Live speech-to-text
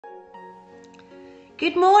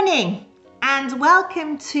Good morning and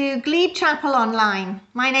welcome to Glebe Chapel Online.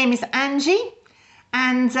 My name is Angie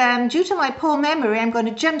and due to my poor memory I'm going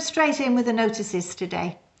to jump straight in with the notices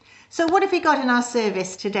today. So what have we got in our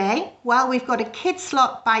service today? Well, we've got a kids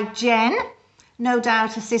slot by Jen, no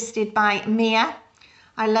doubt assisted by Mia.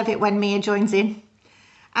 I love it when Mia joins in.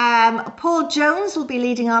 Paul Jones will be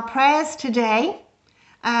leading our prayers today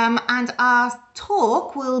and our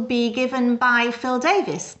talk will be given by Phil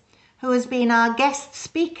Davis, who has been our guest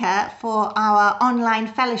speaker for our online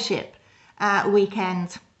fellowship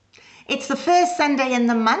weekend. It's the first Sunday in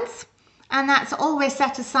the month, and that's always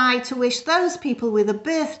set aside to wish those people with a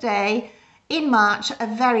birthday in March a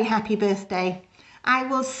very happy birthday. I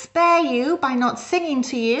will spare you by not singing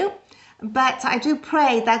to you, but I do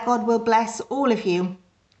pray that God will bless all of you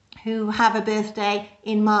who have a birthday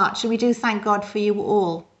in March, and we do thank God for you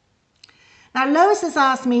all. Now, Lois has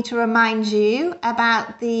asked me to remind you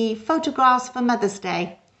about the photographs for Mother's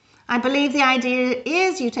Day. I believe the idea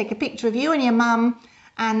is you take a picture of you and your mum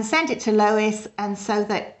and send it to Lois, and so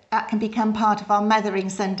that can become part of our Mothering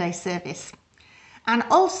Sunday service. And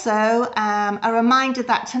also a reminder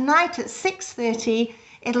that tonight at 6:30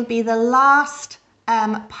 it'll be the last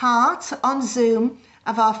part on Zoom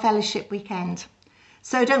of our fellowship weekend.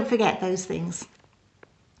 So don't forget those things.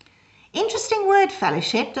 Interesting word,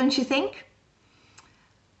 fellowship, don't you think?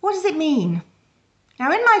 What does it mean?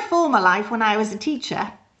 Now, in my former life, when I was a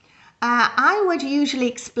teacher, I would usually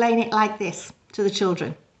explain it like this to the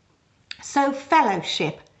children. So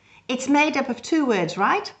fellowship, it's made up of two words,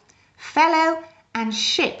 right? Fellow and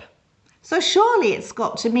ship. So surely it's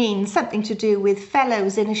got to mean something to do with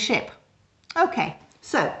fellows in a ship. Okay,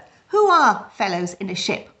 so who are fellows in a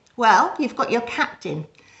ship? Well, you've got your captain.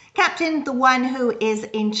 Captain, the one who is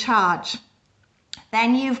in charge.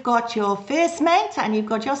 Then you've got your first mate and you've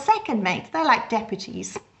got your second mate. They're like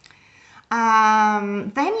deputies.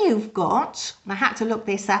 Then you've got, and I had to look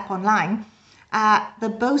this up online, the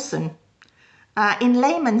bosun. In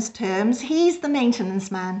layman's terms, he's the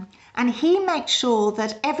maintenance man, and he makes sure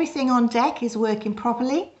that everything on deck is working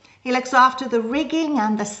properly. He looks after the rigging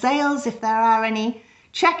and the sails if there are any,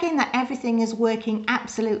 checking that everything is working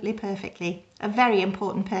absolutely perfectly. A very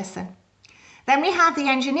important person. Then we have the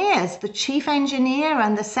engineers, the chief engineer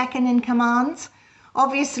and the second in command.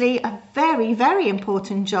 Obviously a very, very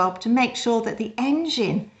important job to make sure that the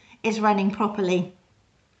engine is running properly.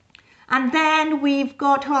 And then we've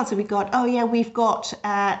got, who else have we got? Oh yeah, we've got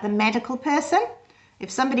the medical person.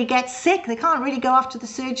 If somebody gets sick, they can't really go off to the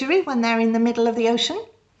surgery when they're in the middle of the ocean.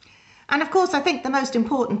 And of course, I think the most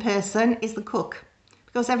important person is the cook,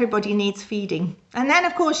 because everybody needs feeding. And then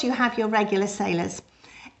of course you have your regular sailors.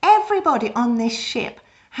 Everybody on this ship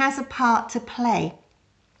has a part to play.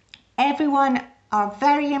 Everyone are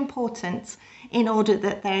very important in order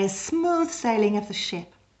that there is smooth sailing of the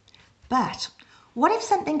ship. But what if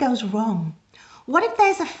something goes wrong? What if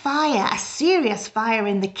there's a fire, a serious fire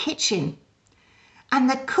in the kitchen, and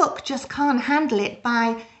the cook just can't handle it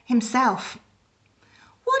by himself?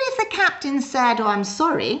 What if the captain said, "Oh, I'm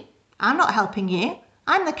sorry, I'm not helping you.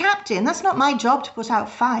 I'm the captain, that's not my job to put out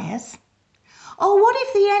fires"? Or what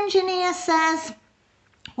if the engineer says,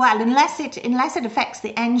 "Well, unless it affects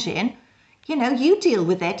the engine, you know, you deal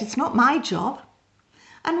with it, it's not my job"?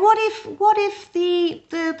 And what if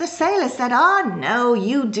the sailor said, "Oh no,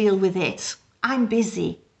 you deal with it, I'm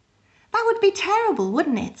busy"? That would be terrible,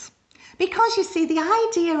 wouldn't it? Because you see, the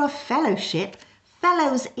idea of fellowship,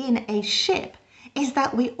 fellows in a ship, is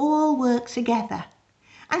that we all work together.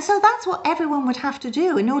 And so that's what everyone would have to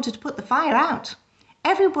do in order to put the fire out.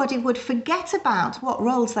 Everybody would forget about what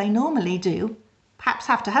roles they normally do, perhaps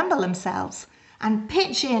have to humble themselves and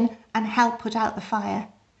pitch in and help put out the fire.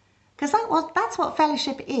 Because that's what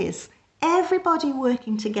fellowship is, everybody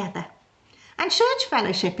working together. And church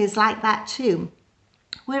fellowship is like that too.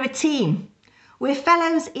 We're a team. We're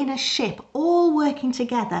fellows in a ship, all working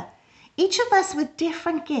together. Each of us with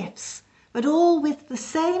different gifts, but all with the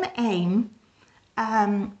same aim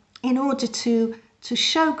in order to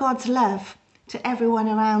show God's love to everyone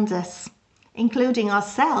around us, including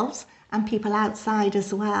ourselves and people outside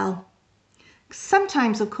as well.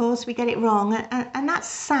 Sometimes, of course, we get it wrong, and that's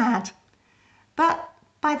sad. But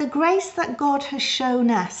by the grace that God has shown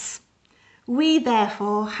us, we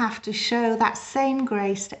therefore have to show that same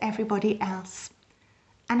grace to everybody else.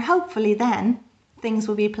 And hopefully then, things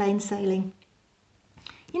will be plain sailing.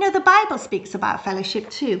 You know, the Bible speaks about fellowship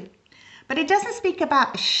too, but it doesn't speak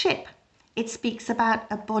about a ship, it speaks about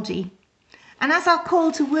a body. And as our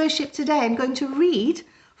call to worship today, I'm going to read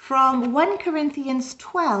from 1 Corinthians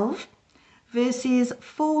 12, verses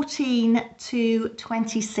 14 to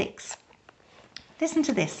 26. Listen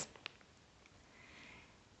to this.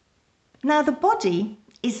 Now the body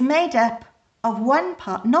is made up of one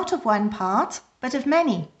part, not of one part, but of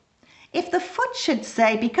many. If the foot should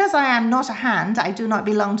say, because I am not a hand, I do not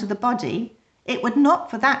belong to the body, it would not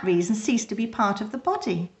for that reason cease to be part of the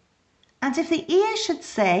body. And if the ear should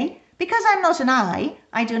say, because I'm not an eye,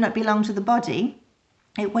 I do not belong to the body,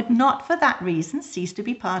 it would not for that reason cease to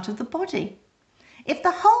be part of the body. If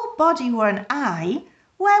the whole body were an eye,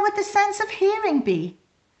 where would the sense of hearing be?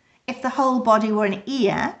 If the whole body were an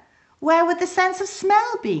ear, where would the sense of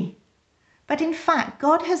smell be? But in fact,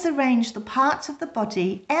 God has arranged the parts of the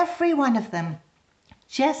body, every one of them,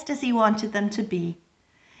 just as he wanted them to be.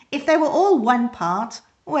 If they were all one part,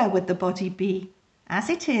 where would the body be? As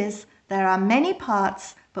it is, there are many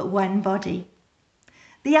parts, but one body.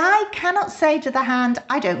 The eye cannot say to the hand,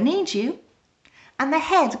 I don't need you. And the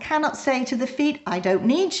head cannot say to the feet, I don't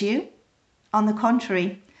need you. On the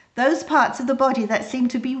contrary, those parts of the body that seem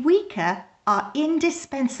to be weaker are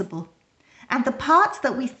indispensable. And the parts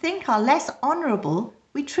that we think are less honourable,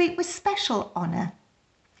 we treat with special honour.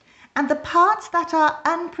 And the parts that are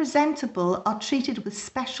unpresentable are treated with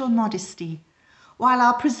special modesty, while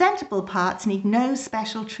our presentable parts need no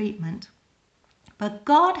special treatment. But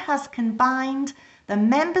God has combined the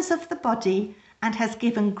members of the body and has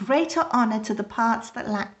given greater honour to the parts that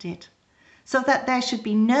lacked it, so that there should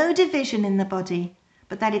be no division in the body,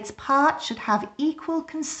 but that its parts should have equal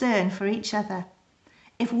concern for each other.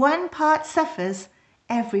 If one part suffers,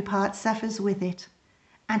 every part suffers with it.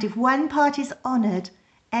 And if one part is honoured,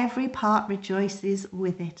 every part rejoices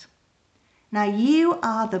with it. Now you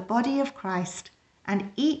are the body of Christ,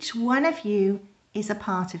 and each one of you is a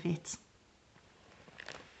part of it.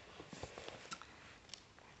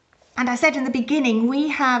 And I said in the beginning, we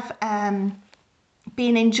have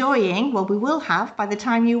been enjoying, well, we will have by the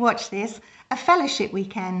time you watch this, a fellowship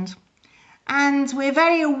weekend. And we're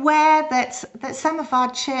very aware that some of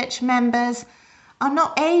our church members are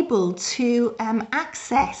not able to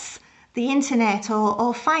access the internet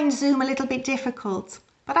or find Zoom a little bit difficult.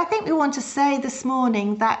 But I think we want to say this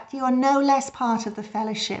morning that you are no less part of the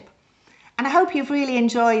fellowship. And I hope you've really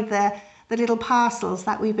enjoyed the little parcels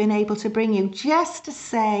that we've been able to bring you, just to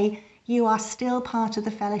say you are still part of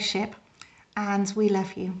the fellowship and we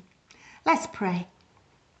love you. Let's pray.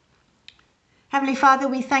 Heavenly Father,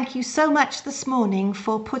 we thank you so much this morning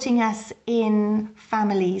for putting us in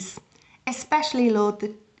families, especially,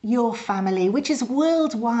 Lord, your family, which is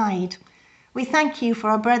worldwide. We thank you for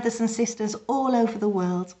our brothers and sisters all over the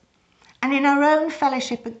world. And in our own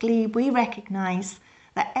fellowship at Glebe, we recognise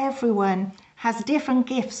that everyone has different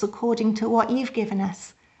gifts according to what you've given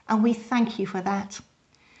us, and we thank you for that.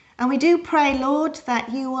 And we do pray, Lord,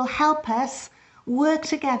 that you will help us work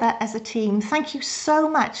together as a team. Thank you so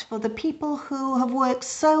much for the people who have worked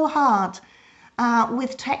so hard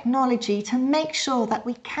with technology to make sure that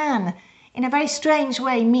we can, in a very strange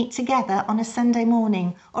way, meet together on a Sunday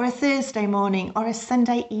morning or a Thursday morning or a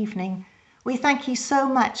Sunday evening. We thank you so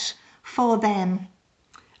much for them.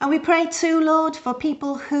 And we pray too, Lord, for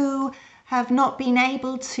people who have not been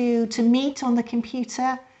able to meet on the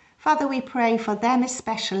computer. Father, we pray for them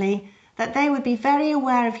especially, that they would be very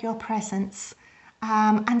aware of your presence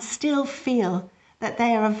and still feel that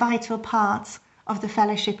they are a vital part of the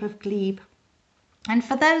fellowship of Glebe. And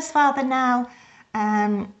for those, Father, now,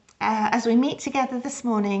 as we meet together this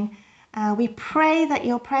morning, we pray that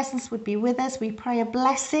your presence would be with us. We pray a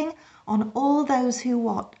blessing on all those who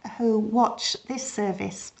watch this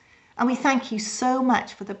service. And we thank you so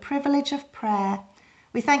much for the privilege of prayer.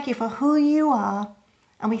 We thank you for who you are.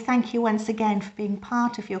 And we thank you once again for being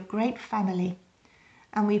part of your great family.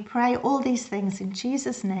 And we pray all these things in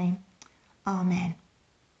Jesus' name. Amen.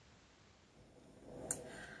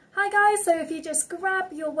 Hi guys, so if you just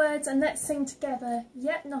grab your words and let's sing together,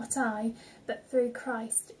 Yet not I, but through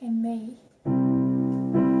Christ in me.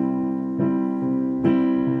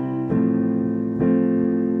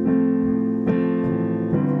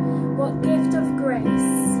 What gift of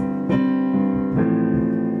grace,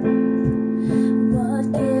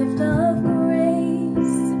 what gift of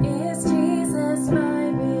grace is Jesus my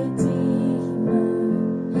Redeemer.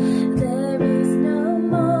 There is no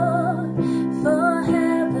more for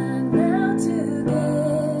heaven now to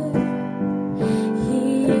give.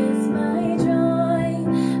 He is my joy,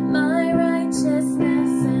 my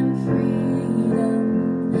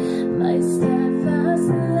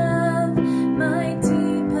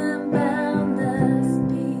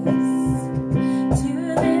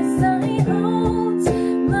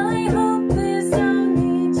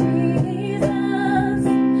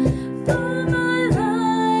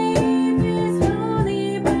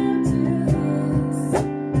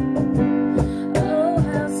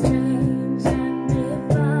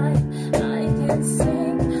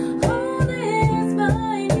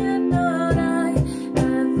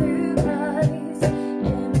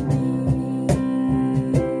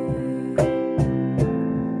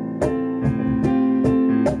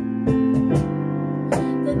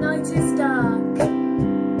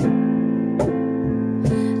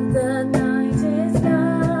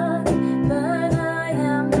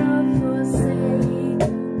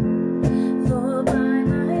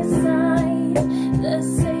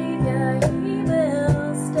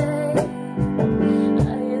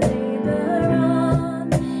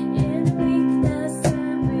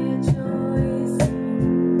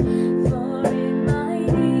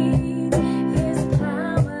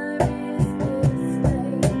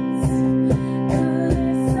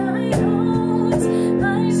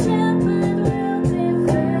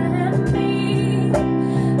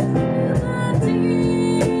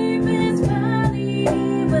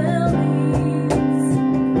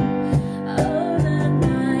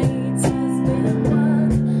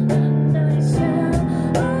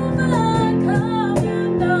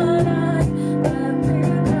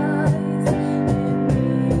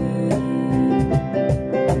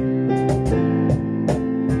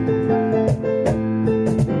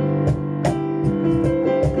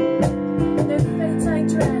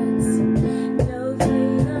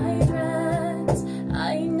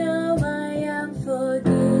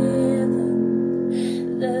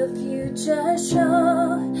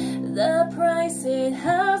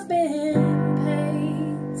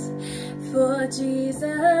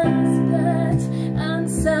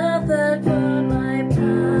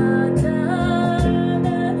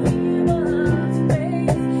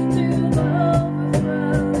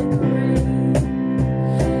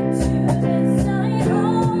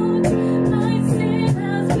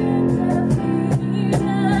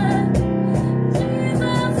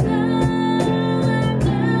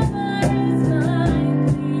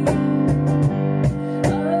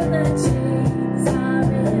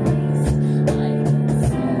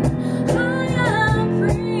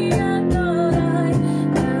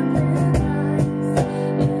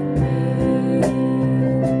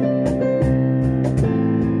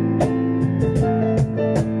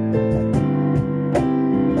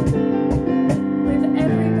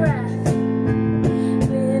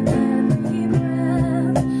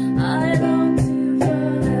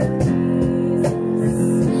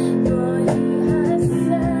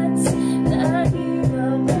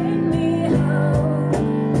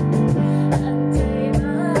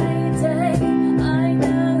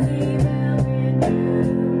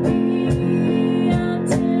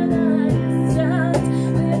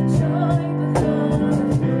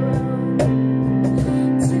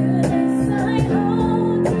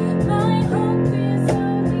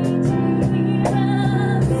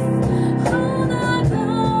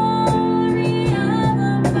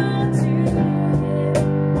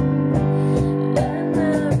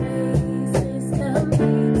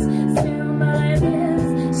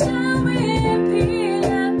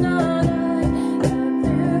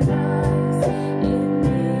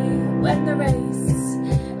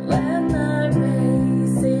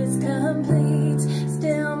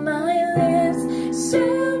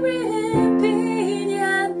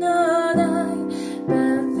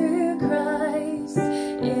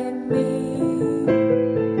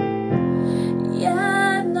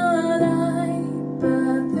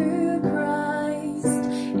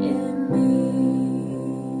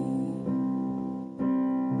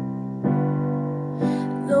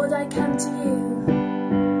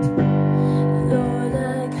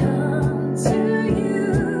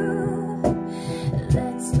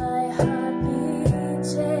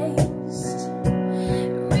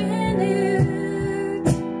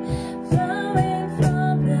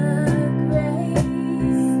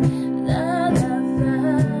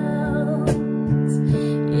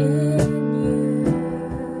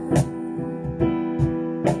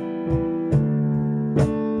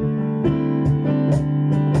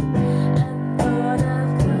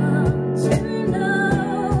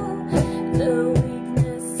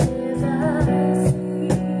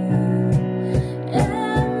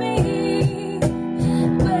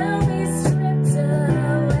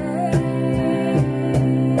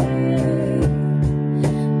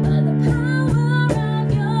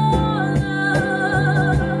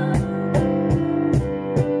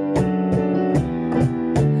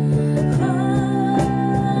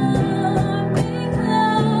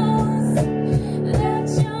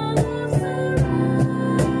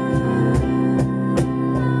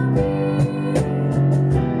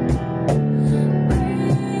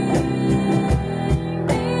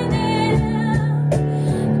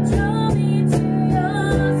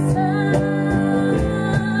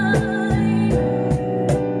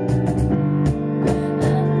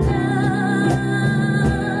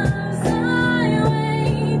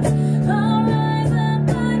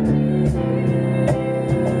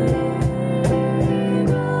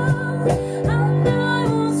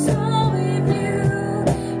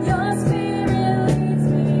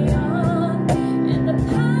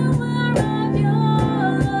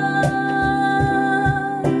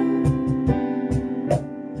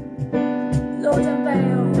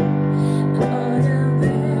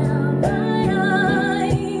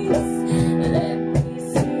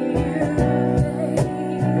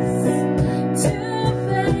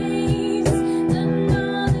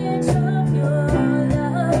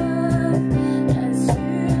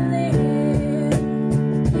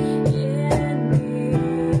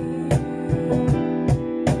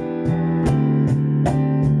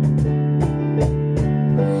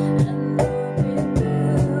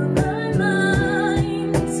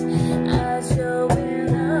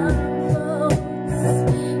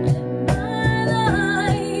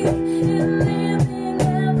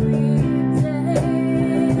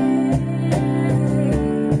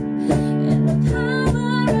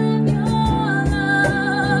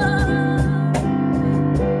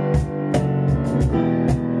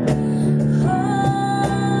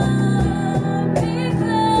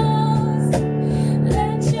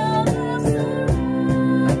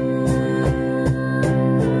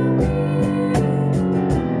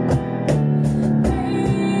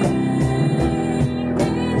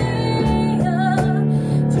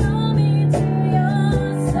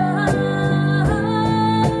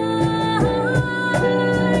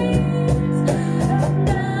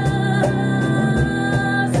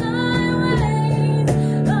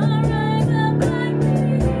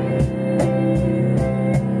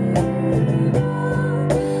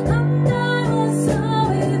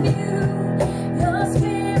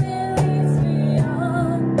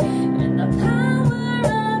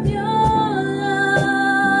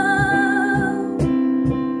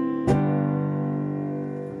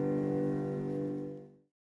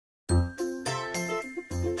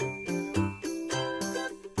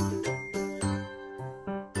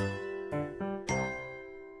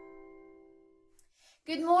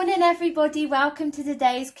Good morning everybody, welcome to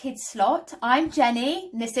today's Kids Slot. I'm Jenny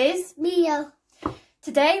and this is Mia.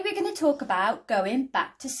 Today we're going to talk about going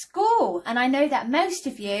back to school, and I know that most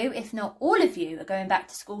of you, if not all of you, are going back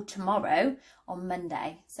to school tomorrow on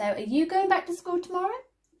Monday. So are you going back to school tomorrow?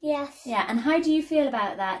 Yes. Yeah, and how do you feel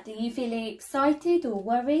about that? Are you feeling excited or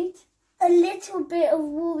worried? A little bit of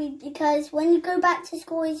worry because when you go back to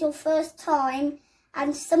school, it's your first time,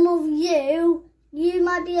 and some of you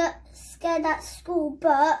might be scared at school,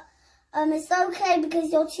 but it's okay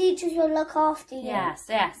because your teachers will look after you. Yes,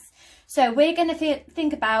 yes. So we're going to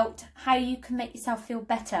think about how you can make yourself feel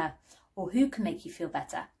better, or who can make you feel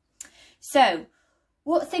better. So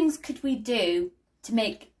what things could we do to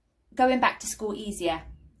make going back to school easier?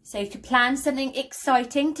 So you could plan something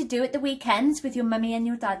exciting to do at the weekends with your mummy and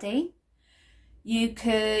your daddy. You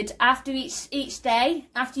could, after each day,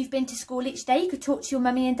 after you've been to school each day, you could talk to your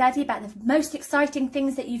mummy and daddy about the most exciting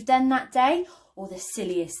things that you've done that day, or the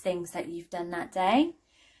silliest things that you've done that day.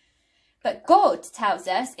 But God tells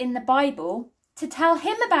us in the Bible to tell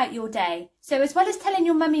him about your day. So as well as telling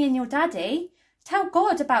your mummy and your daddy, tell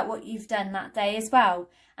God about what you've done that day as well,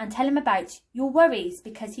 and tell him about your worries,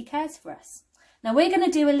 because he cares for us. Now we're going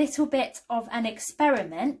to do a little bit of an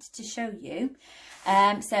experiment to show you.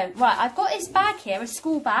 Right, I've got this bag here, a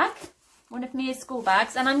school bag, one of Mia's school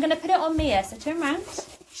bags, and I'm going to put it on Mia. So turn around.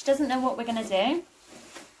 She doesn't know what we're going to do.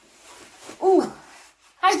 Ooh,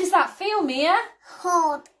 how does that feel, Mia?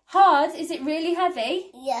 Hard. Hard? Is it really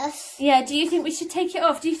heavy? Yes. Yeah, do you think we should take it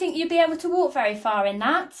off? Do you think you'll be able to walk very far in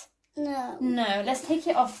that? No. No, let's take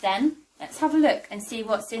it off then. Let's have a look and see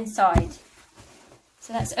what's inside.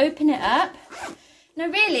 So let's open it up. Now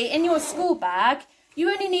really, in your school bag, you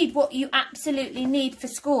only need what you absolutely need for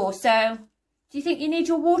school. So, do you think you need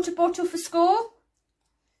your water bottle for school?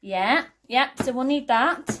 Yeah, so we'll need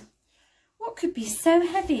that. What could be so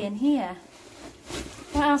heavy in here?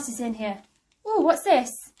 What else is in here? Oh, what's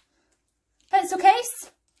this? Pencil case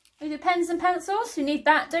with your pens and pencils. You need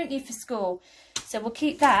that, don't you, for school? So we'll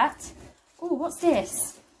keep that. Oh, what's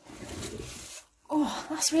this? Oh,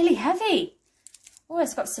 that's really heavy. Oh,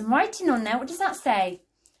 it's got some writing on there. What does that say?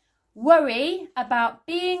 Worry about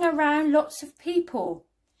being around lots of people.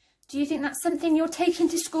 Do you think that's something you're taking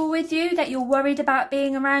to school with you? That you're worried about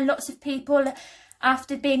being around lots of people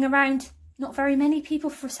after being around not very many people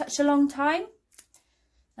for such a long time?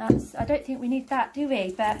 I don't think we need that, do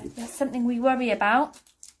we? But that's something we worry about.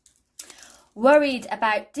 Worried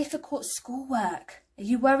about difficult schoolwork. Are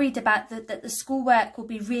you worried about that the schoolwork will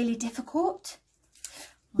be really difficult?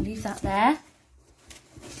 We'll leave that there.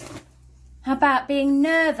 How about being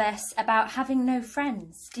nervous about having no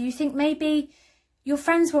friends? Do you think maybe your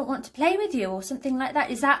friends won't want to play with you or something like that?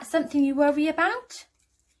 Is that something you worry about?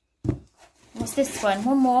 What's this one?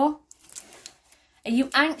 One more. Are you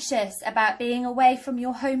anxious about being away from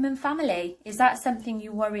your home and family? Is that something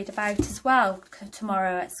you're worried about as well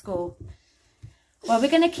tomorrow at school? Well, we're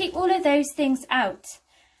going to keep all of those things out.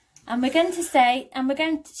 And we're going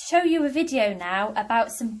to show you a video now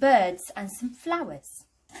about some birds and some flowers.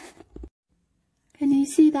 Can you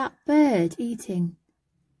see that bird eating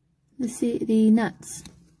the nuts?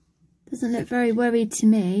 Doesn't look very worried to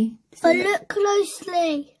me. But look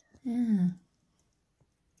closely. Yeah.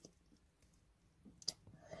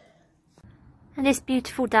 And this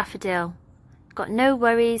beautiful daffodil. Got no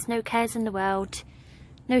worries, no cares in the world,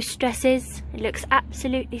 no stresses. It looks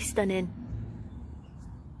absolutely stunning.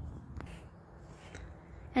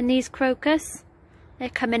 And these crocus, they're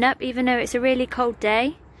coming up even though it's a really cold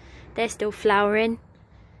day. They're still flowering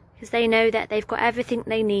because they know that they've got everything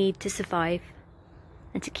they need to survive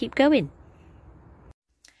and to keep going.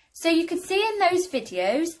 So you could see in those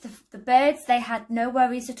videos, the birds, they had no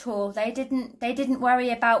worries at all. They didn't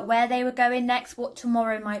worry about where they were going next, what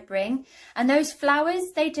tomorrow might bring. And those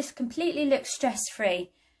flowers, they just completely look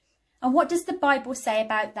stress-free. And what does the Bible say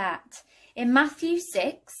about that? In Matthew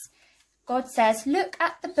 6, God says, look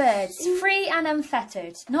at the birds, free and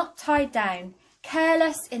unfettered, not tied down,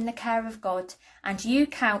 careless in the care of God, and you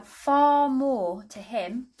count far more to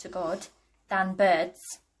him, to God, than birds.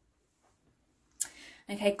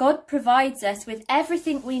 Okay, God provides us with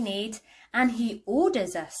everything we need, and he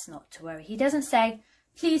orders us not to worry. He doesn't say,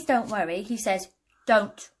 please don't worry. He says,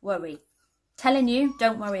 don't worry. Telling you,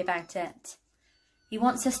 don't worry about it. He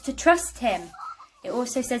wants us to trust him. It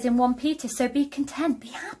also says in 1 Peter, so be content, be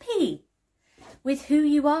happy with who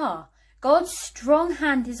you are. God's strong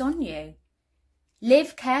hand is on you.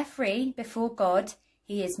 Live carefree before God.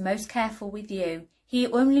 He is most careful with you. He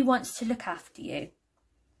only wants to look after you.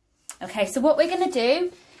 Okay, so what we're going to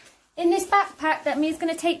do, in this backpack that Mia's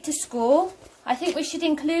going to take to school, I think we should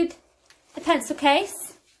include the pencil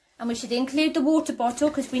case and we should include the water bottle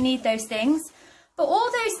because we need those things. But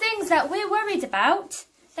all those things that we're worried about,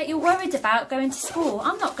 that you're worried about going to school,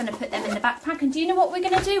 I'm not going to put them in the backpack. And do you know what we're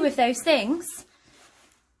going to do with those things?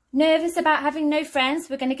 Nervous about having no friends,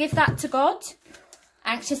 we're going to give that to God.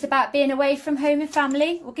 Anxious about being away from home and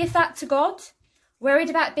family? We'll give that to God. Worried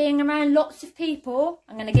about being around lots of people?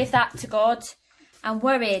 I'm going to give that to God. And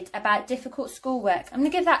worried about difficult schoolwork? I'm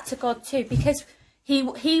going to give that to God too, because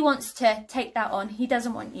He wants to take that on. He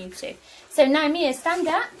doesn't want you to. So now, Mia, stand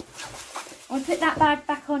up. I'll put that bag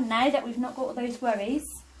back on now that we've not got all those worries.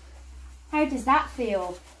 How does that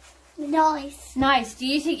feel? Nice. Nice. Do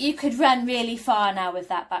you think you could run really far now with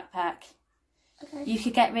that backpack? Okay. You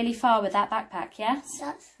could get really far with that backpack, yes?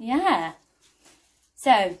 Yes. Yeah.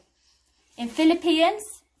 So, in Philippians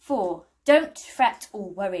 4, don't fret or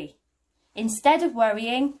worry. Instead of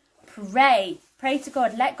worrying, pray. Pray to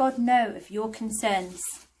God. Let God know of your concerns.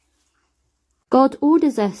 God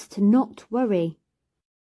orders us to not worry.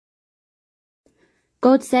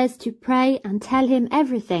 God says to pray and tell him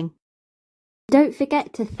everything. Don't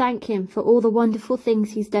forget to thank him for all the wonderful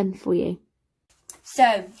things he's done for you.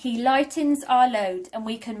 So, he lightens our load and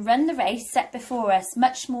we can run the race set before us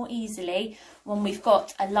much more easily when we've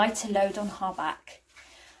got a lighter load on our back.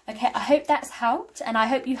 Okay, I hope that's helped, and I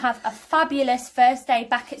hope you have a fabulous first day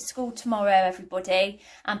back at school tomorrow, everybody,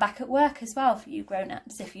 and back at work as well for you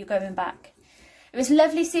grown-ups if you're going back. It was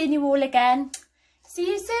lovely seeing you all again. See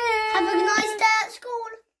you soon. Have a nice day at school.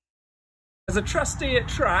 As a trustee at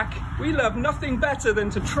track, we love nothing better than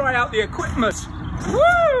to try out the equipment.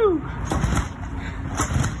 Woo!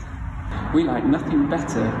 We like nothing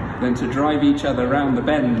better than to drive each other round the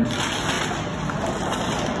bend.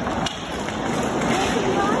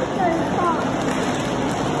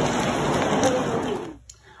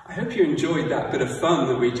 I hope you enjoyed that bit of fun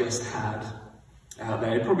that we just had out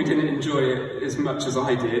there. You probably didn't enjoy it as much as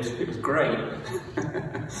I did. It was great.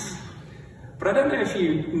 But I don't know if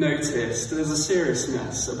you noticed, there's a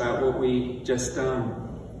seriousness about what we just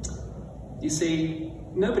done. You see,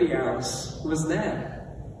 nobody else was there.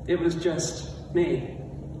 It was just me.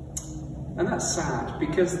 And that's sad,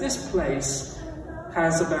 because this place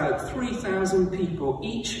has about 3,000 people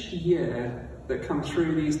each year that come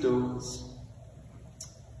through these doors.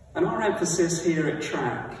 And our emphasis here at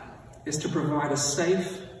Track is to provide a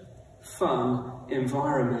safe, fun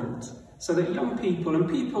environment so that young people and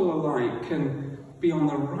people alike can be on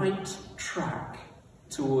the right track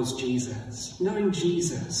towards Jesus, knowing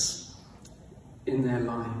Jesus in their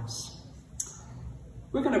lives.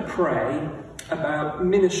 We're going to pray about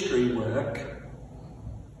ministry work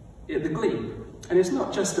at the Glebe. And it's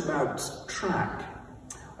not just about Track.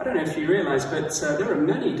 I don't know if you realise, but there are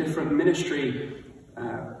many different ministry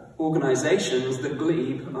organisations that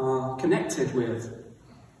Glebe are connected with.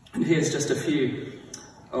 And here's just a few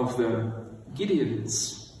of them.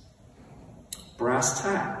 Gideons, Brass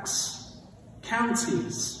Tacks,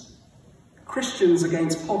 Counties, Christians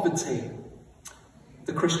Against Poverty,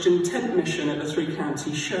 the Christian Tent Mission at the Three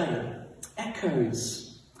Counties Show,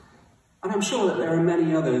 Echoes, and I'm sure that there are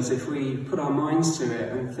many others if we put our minds to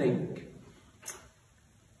it and think.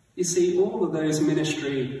 You see, all of those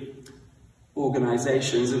ministry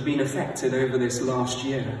organisations have been affected over this last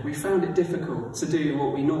year. We found it difficult to do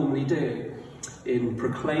what we normally do in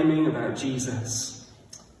proclaiming about Jesus.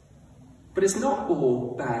 But it's not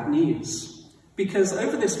all bad news, because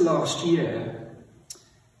over this last year,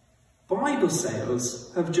 Bible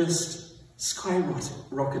sales have just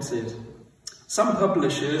skyrocketed. Some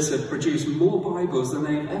publishers have produced more Bibles than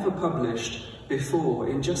they've ever published before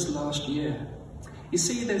in just last year. You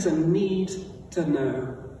see, there's a need to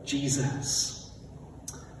know Jesus.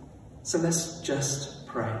 So let's just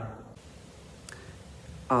pray.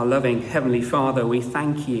 Our loving Heavenly Father, we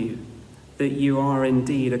thank you that you are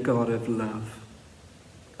indeed a God of love,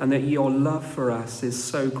 and that your love for us is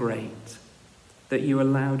so great that you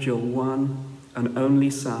allowed your one and only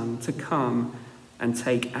Son to come and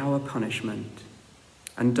take our punishment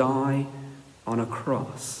and die on a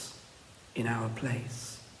cross in our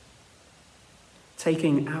place,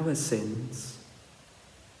 taking our sins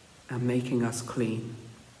and making us clean,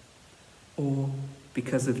 all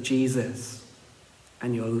because of Jesus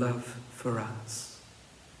and your love for us.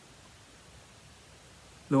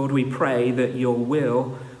 Lord, we pray that your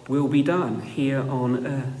will be done here on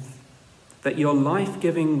earth, that your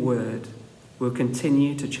life-giving word will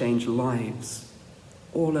continue to change lives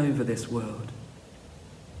all over this world.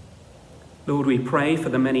 Lord, we pray for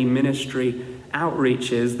the many ministry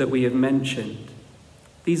outreaches that we have mentioned,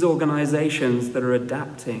 these organisations that are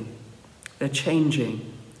adapting, they're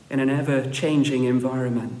changing in an ever-changing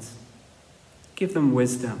environment. Give them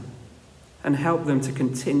wisdom and help them to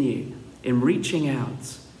continue in reaching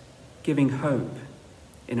out, giving hope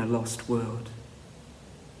in a lost world.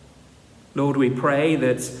 Lord, we pray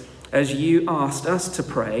that as you asked us to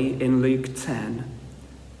pray in Luke 10,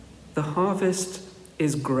 the harvest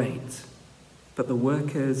is great, but the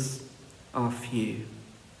workers are few.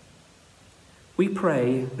 We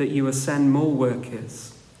pray that you will send more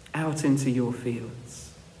workers out into your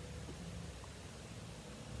fields.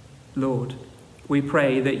 Lord, we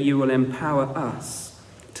pray that you will empower us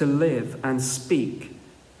to live and speak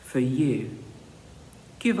for you.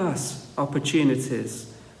 Give us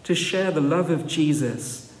opportunities to share the love of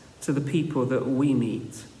Jesus to the people that we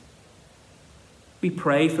meet. We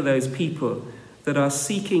pray for those people that are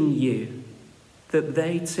seeking you, that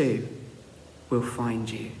they too will find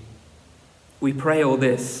you. We pray all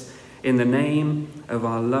this in the name of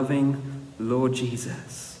our loving Lord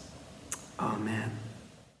Jesus. Amen.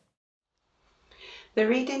 The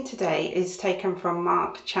reading today is taken from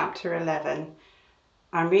Mark chapter 11.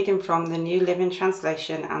 I'm reading from the New Living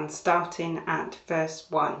Translation and starting at verse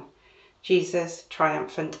 1. Jesus'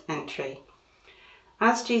 triumphant entry.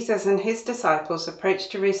 As Jesus and his disciples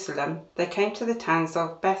approached Jerusalem, they came to the towns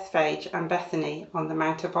of Bethphage and Bethany on the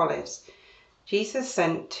Mount of Olives. Jesus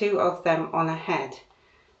sent 2 of them on ahead.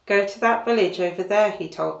 Go to that village over there, he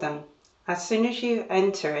told them. As soon as you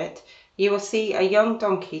enter it, you will see a young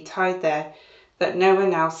donkey tied there that no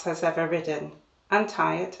one else has ever ridden.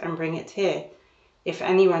 Untie it and bring it here. If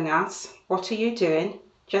anyone asks, "What are you doing?"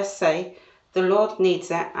 just say, "The Lord needs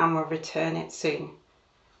it and will return it soon."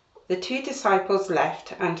 The 2 disciples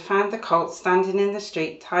left and found the colt standing in the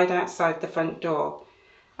street tied outside the front door.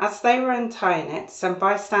 As they were untying it, some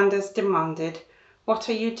bystanders demanded, "What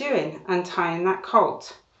are you doing, untying that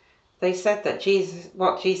colt?" They said that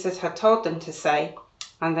what Jesus had told them to say,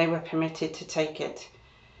 and they were permitted to take it.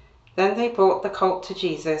 Then they brought the colt to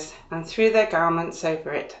Jesus and threw their garments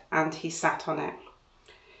over it, and he sat on it.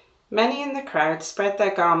 Many in the crowd spread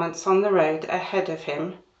their garments on the road ahead of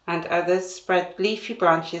him, and others spread leafy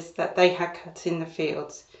branches that they had cut in the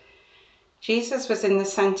fields. Jesus was in the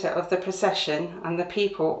center of the procession, and the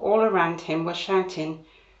people all around him were shouting,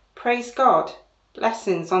 "Praise God!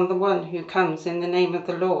 Blessings on the one who comes in the name of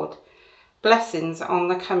the Lord. Blessings on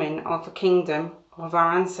the coming of the kingdom of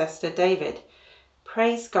our ancestor David.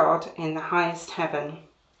 Praise God in the highest heaven."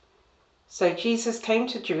 So Jesus came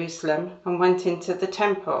to Jerusalem and went into the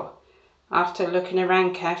temple. After looking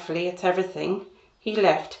around carefully at everything, he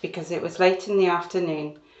left because it was late in the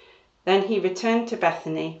afternoon. Then he returned to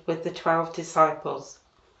Bethany with the 12 disciples.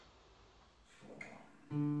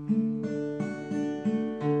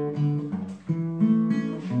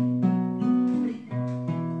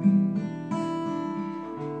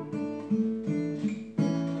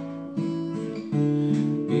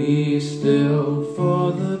 Be still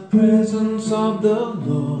for the presence of the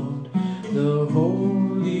Lord, the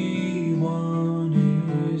Holy One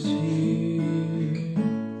is here.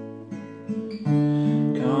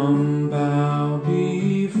 Come bow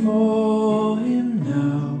before him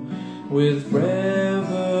now with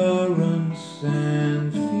reverence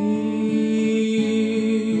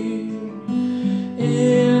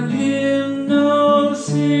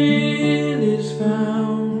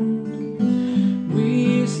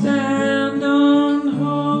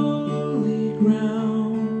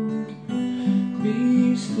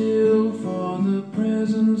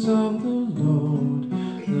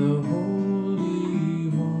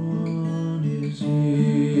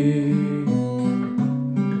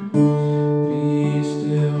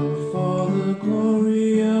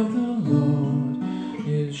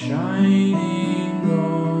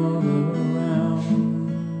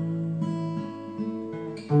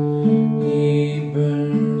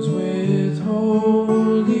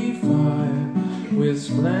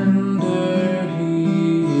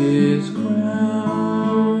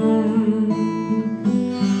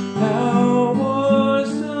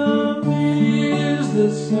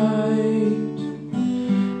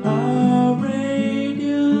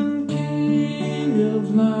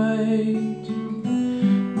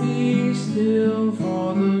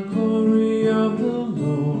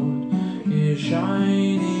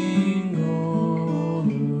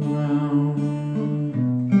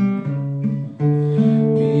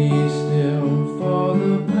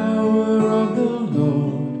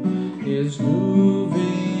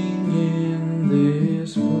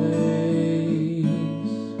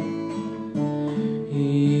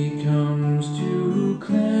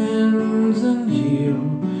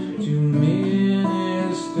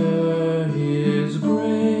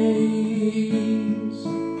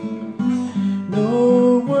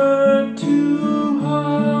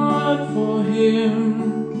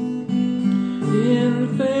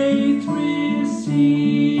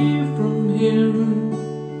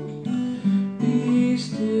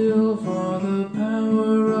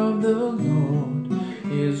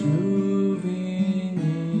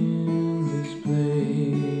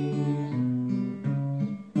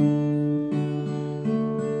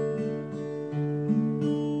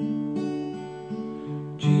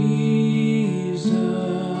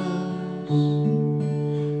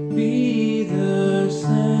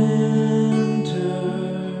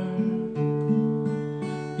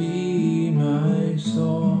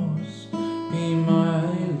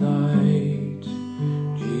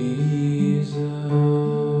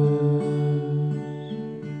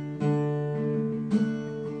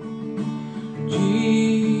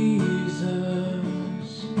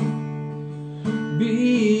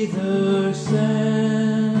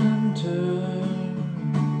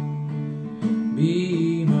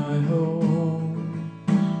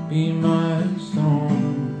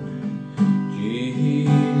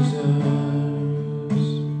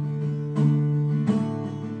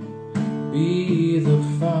be the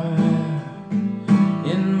fire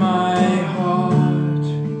in my heart,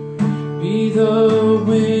 be the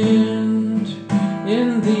wind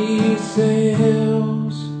in these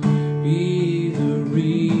sails, be the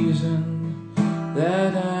reason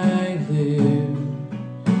that I live,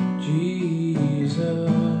 Jesus,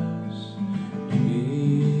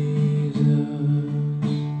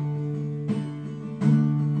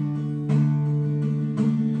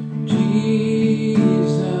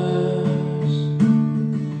 Jesus,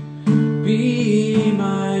 be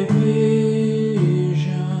my vision,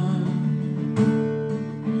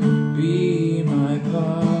 be my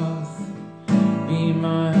path, be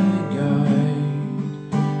my guide,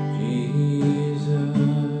 Jesus.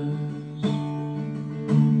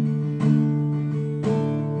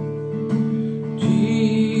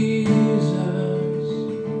 Jesus,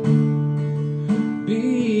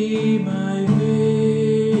 be my vision,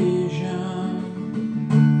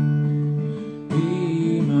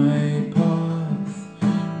 be my path,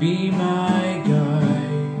 be my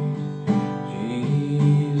guide, Jesus.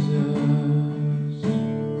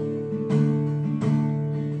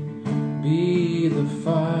 Be the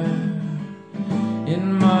fire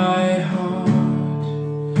in my heart,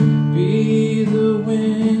 be the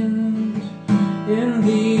wind in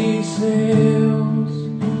these sails,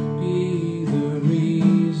 be the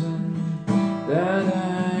reason that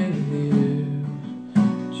I live,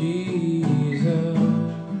 Jesus,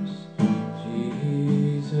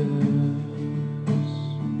 Jesus.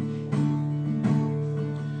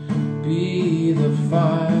 Be the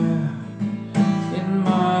fire in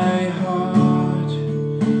my heart,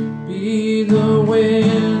 be the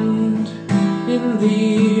wind in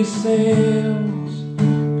these sails,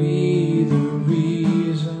 be the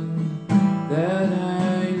reason that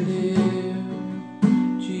I live,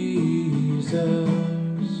 Jesus,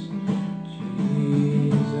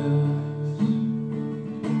 Jesus.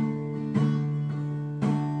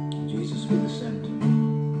 Jesus be the center.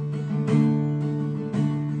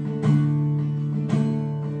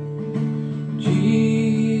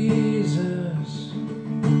 Jesus,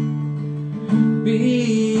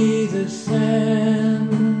 be the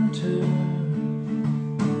center,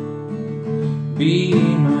 be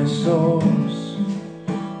my source,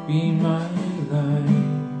 be my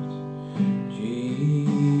light, Jesus.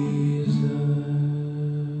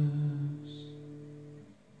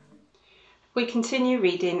 We continue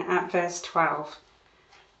reading at verse 12.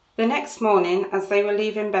 The next morning, as they were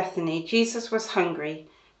leaving Bethany, Jesus was hungry.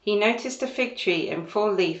 He noticed a fig tree in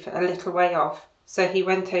full leaf a little way off, so he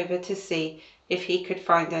went over to see if he could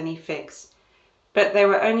find any figs. But there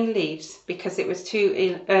were only leaves, because it was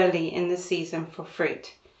too early in the season for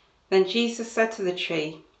fruit. Then Jesus said to the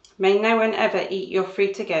tree, "May no one ever eat your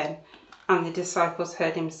fruit again." And the disciples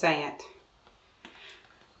heard him say it.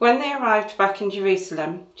 When they arrived back in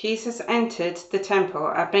Jerusalem, Jesus entered the temple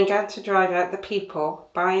and began to drive out the people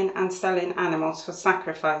buying and selling animals for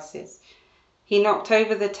sacrifices. He knocked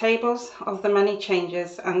over the tables of the money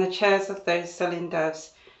changers and the chairs of those selling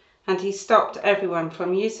doves, and he stopped everyone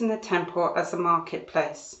from using the temple as a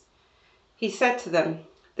marketplace. He said to them,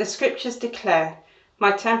 "The scriptures declare,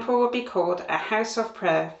 'My temple will be called a house of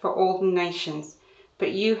prayer for all the nations,'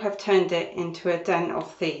 but you have turned it into a den of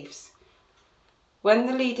thieves." When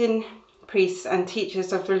the leading priests and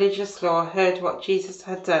teachers of religious law heard what Jesus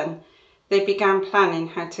had done, they began planning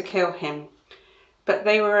how to kill him. But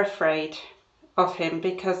they were afraid of him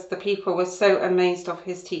because the people were so amazed of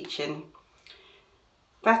his teaching.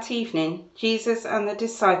 That evening, Jesus and the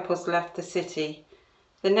disciples left the city.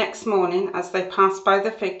 The next morning, as they passed by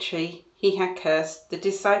the fig tree he had cursed, the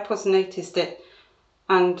disciples noticed it,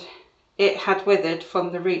 and it had withered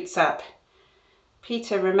from the roots up.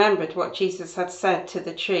 Peter remembered what Jesus had said to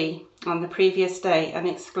the tree on the previous day and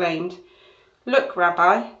exclaimed, "Look,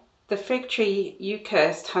 Rabbi, the fig tree you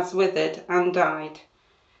cursed has withered and died."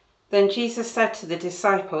 Then Jesus said to the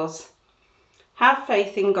disciples, "Have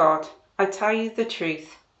faith in God. I tell you the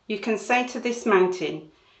truth. You can say to this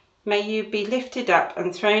mountain, 'May you be lifted up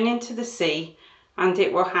and thrown into the sea,' and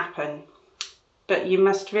it will happen. But you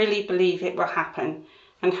must really believe it will happen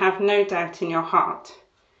and have no doubt in your heart.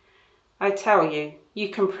 I tell you, you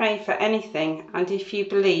can pray for anything, and if you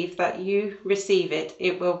believe that you receive it,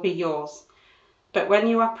 it will be yours. But when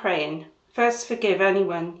you are praying, first forgive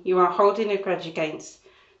anyone you are holding a grudge against,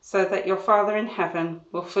 so that your Father in heaven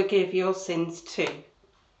will forgive your sins too."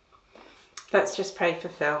 Let's just pray for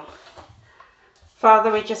Phil.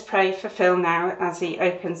 Father, we just pray for Phil now as he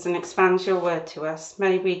opens and expands your word to us.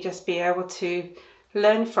 May we just be able to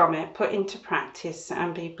learn from it, put into practice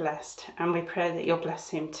and be blessed. And we pray that you'll bless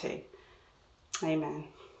him too. Amen.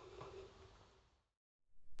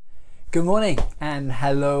 Good morning and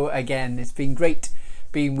hello again. It's been great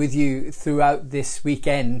being with you throughout this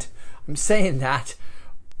weekend. I'm saying that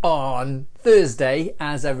on Thursday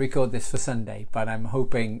as I record this for Sunday, but I'm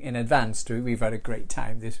hoping in advance we've had a great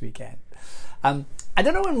time this weekend. I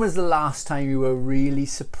don't know when was the last time you were really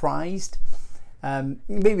surprised.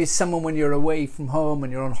 Maybe it's someone when you're away from home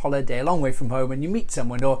and you're on holiday, a long way from home, and you meet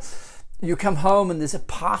someone, or you come home and there's a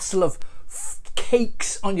parcel of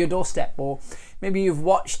cakes on your doorstep, or maybe you've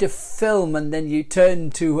watched a film and then you turn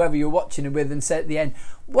to whoever you're watching it with and say at the end,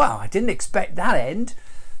 wow, I didn't expect that end.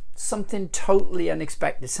 Something totally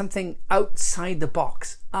unexpected, something outside the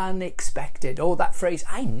box, unexpected. Oh, that phrase,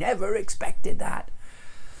 I never expected that.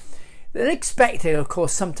 The unexpected, of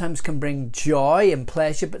course, sometimes can bring joy and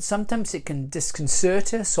pleasure, but sometimes it can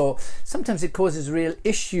disconcert us, or sometimes it causes real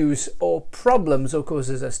issues or problems, or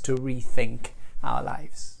causes us to rethink our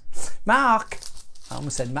lives. Mark, I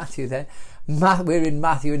almost said Matthew there. We're in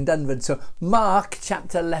Matthew and Dunford, so Mark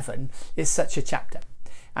chapter 11 is such a chapter.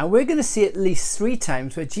 And we're going to see at least 3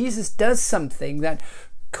 times where Jesus does something that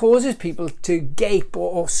causes people to gape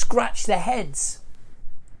or scratch their heads.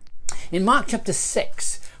 In Mark chapter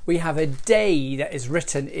 6, we have a day that is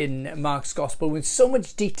written in Mark's Gospel with so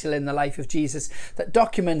much detail in the life of Jesus that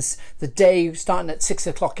documents the day starting at 6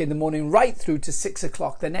 o'clock in the morning right through to 6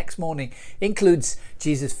 o'clock the next morning. Includes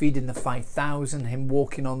Jesus feeding the 5,000, him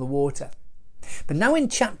walking on the water. But now in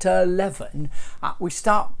chapter 11, we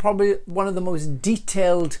start probably one of the most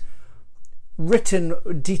detailed weeks in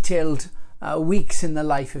the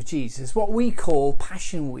life of Jesus, what we call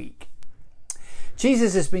Passion Week.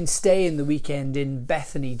 Jesus has been staying the weekend in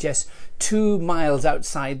Bethany, just 2 miles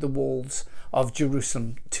outside the walls of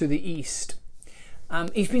Jerusalem to the east.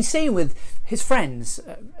 He's been staying with his friends,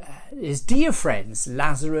 his dear friends,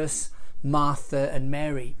 Lazarus, Martha and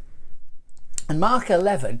Mary. And Mark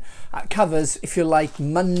 11 covers, if you like,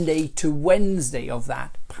 Monday to Wednesday of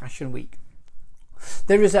that Passion Week.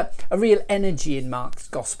 There is a real energy in Mark's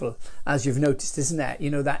Gospel, as you've noticed, isn't there? You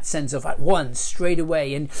know, that sense of at once, straight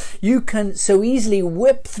away. And you can so easily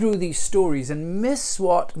whip through these stories and miss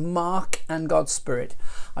what Mark and God's Spirit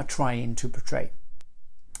are trying to portray.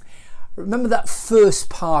 Remember that first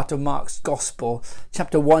part of Mark's Gospel,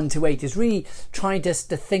 chapter 1 to 8, is really trying us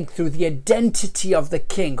to think through the identity of the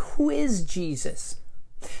King. Who is Jesus?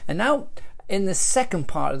 And now, in the second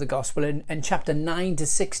part of the Gospel, in chapter 9 to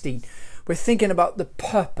 16, we're thinking about the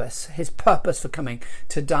purpose, his purpose for coming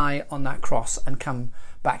to die on that cross and come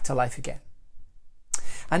back to life again.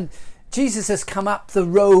 And Jesus has come up the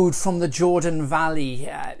road from the Jordan Valley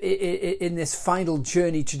in this final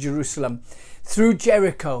journey to Jerusalem through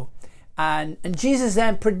Jericho. And Jesus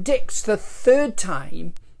then predicts the 3rd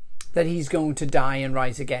time that he's going to die and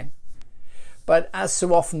rise again. But as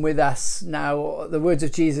so often with us now, the words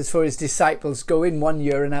of Jesus for his disciples go in one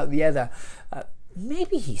ear and out the other.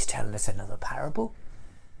 Maybe he's telling us another parable.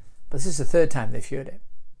 But this is the 3rd time they've heard it.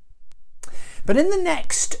 But in the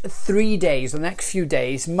next 3 days, the next few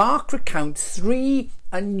days, Mark recounts 3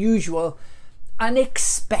 unusual,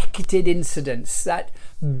 unexpected incidents that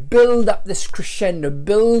build up this crescendo,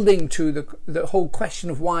 building to the whole question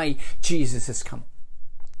of why Jesus has come.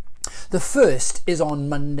 The first is on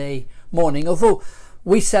Monday morning. Although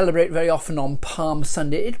we celebrate very often on Palm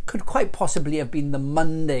Sunday, it could quite possibly have been the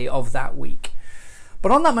Monday of that week.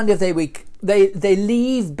 But on that Monday of the week, they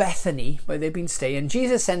leave Bethany, where they've been staying, and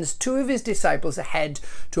Jesus sends 2 of his disciples ahead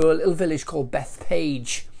to a little village called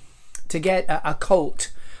Bethpage to get a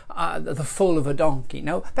colt, the foal of a donkey.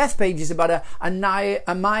 Now, Bethpage is about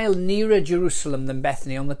a mile nearer Jerusalem than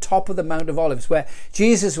Bethany, on the top of the Mount of Olives, where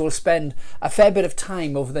Jesus will spend a fair bit of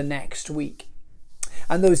time over the next week.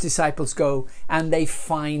 And those disciples go and they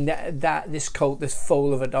find that this colt, this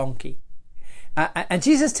foal of a donkey. And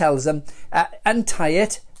Jesus tells them, untie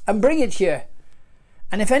it and bring it here.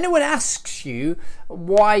 And if anyone asks you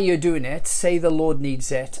why you're doing it, say the Lord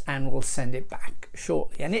needs it and we'll send it back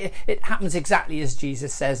shortly. And it happens exactly as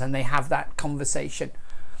Jesus says, and they have that conversation.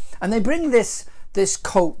 And they bring this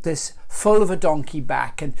colt, this foal of a donkey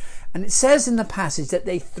back. And it says in the passage that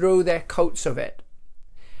they throw their coats over it.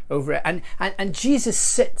 And Jesus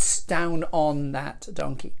sits down on that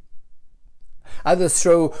donkey. Others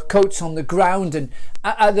throw coats on the ground, and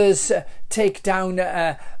others take down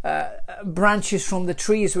branches from the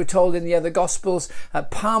trees, we're told in the other Gospels,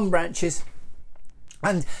 palm branches.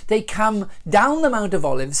 And they come down the Mount of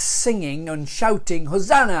Olives singing and shouting,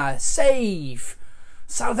 Hosanna, save,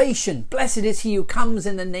 salvation, blessed is he who comes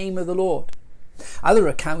in the name of the Lord. Other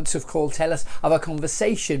accounts of course tell us of a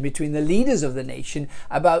conversation between the leaders of the nation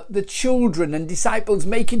about the children and disciples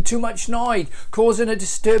making too much noise, causing a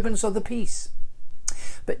disturbance of the peace.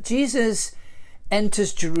 But Jesus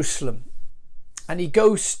enters Jerusalem and he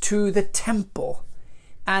goes to the temple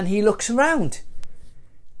and he looks around.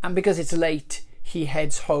 And because it's late, he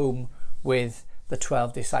heads home with the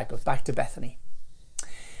 12 disciples back to Bethany.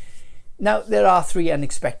 Now, there are three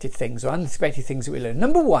unexpected things that we learn.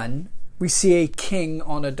 Number one, we see a king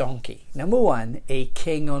on a donkey. Number one, a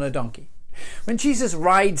king on a donkey. When Jesus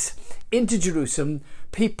rides into Jerusalem,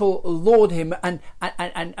 people laud him and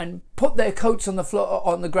put their coats on the floor,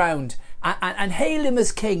 on the ground, and hail him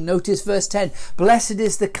as king. Notice verse 10, blessed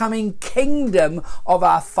is the coming kingdom of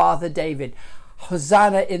our father David.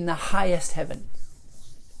 Hosanna in the highest heaven.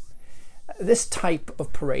 This type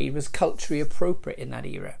of parade was culturally appropriate in that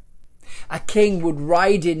era. A king would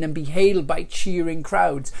ride in and be hailed by cheering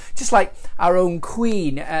crowds, just like our own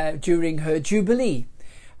Queen during her Jubilee.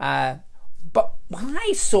 But when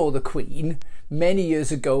I saw the Queen many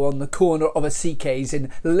years ago on the corner of a CK's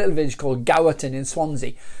in a little village called Gowerton in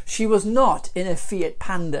Swansea, she was not in a Fiat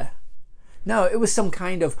Panda. No, it was some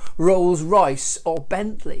kind of Rolls Royce or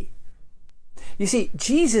Bentley. You see,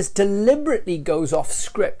 Jesus deliberately goes off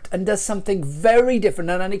script and does something very different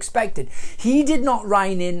and unexpected. He did not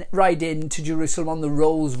ride in to Jerusalem on the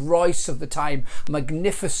Rolls Royce of the time, a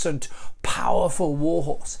magnificent, powerful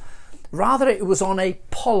warhorse. Rather, it was on a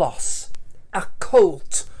polos, a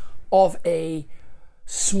colt of a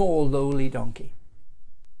small, lowly donkey.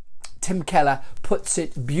 Tim Keller puts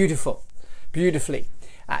it beautifully.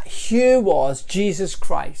 Here was Jesus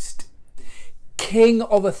Christ, King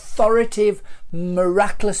of authoritative,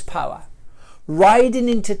 miraculous power, riding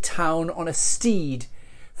into town on a steed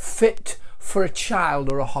fit for a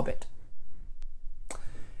child or a hobbit.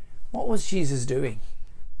 What was Jesus doing?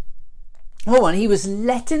 Oh, and he was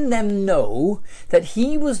letting them know that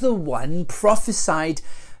he was the one prophesied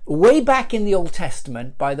way back in the Old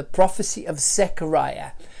Testament by the prophecy of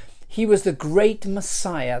Zechariah. He was the great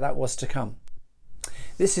Messiah that was to come.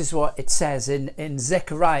 This is what it says in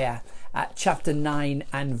Zechariah chapter 9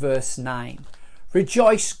 and verse 9.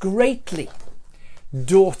 Rejoice greatly,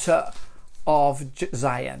 daughter of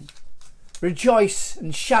Zion. Rejoice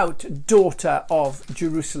and shout, daughter of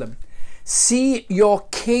Jerusalem. See, your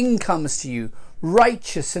king comes to you,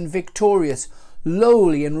 righteous and victorious,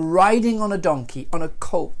 lowly and riding on a donkey, on a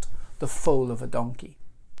colt, the foal of a donkey.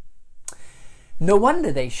 No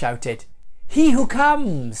wonder they shouted, he who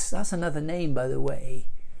comes. That's another name, by the way,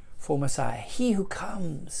 for Messiah. He who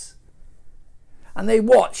comes. And they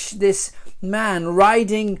watched this man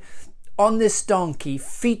riding on this donkey,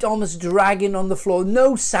 feet almost dragging on the floor,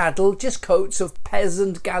 no saddle, just coats of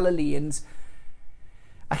peasant Galileans.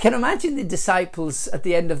 I can imagine the disciples at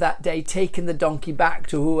the end of that day taking the donkey back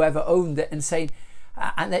to whoever owned it and saying,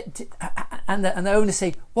 and the owner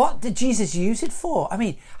saying, what did Jesus use it for? I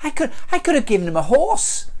mean, I could have given him a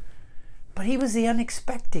horse. But he was the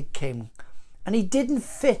unexpected king. And he didn't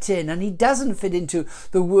fit in, and he doesn't fit into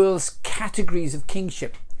the world's categories of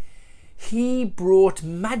kingship. He brought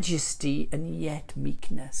majesty and yet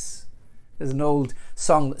meekness. There's an old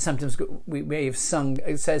song that sometimes we may have sung.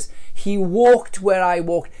 It says, he walked where I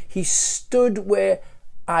walked. He stood where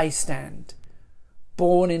I stand.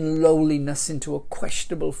 Born in lowliness into a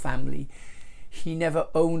questionable family. He never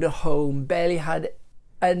owned a home, barely had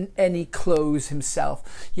any clothes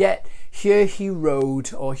himself. Yet here rode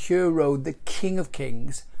the King of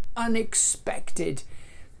Kings, unexpected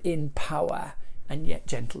in power and yet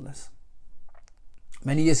gentleness.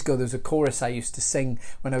 Many years ago, there was a chorus I used to sing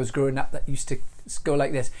when I was growing up that used to go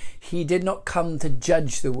like this. He did not come to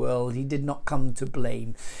judge the world. He did not come to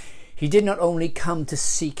blame. He did not only come to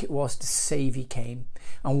seek, it was to save he came.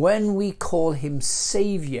 And when we call him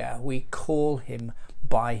Saviour, we call him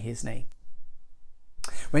by his name.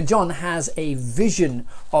 When John has a vision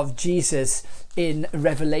of Jesus in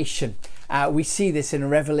Revelation, we see this in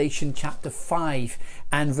Revelation chapter 5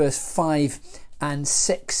 and verse 5 and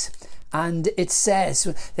 6. And it says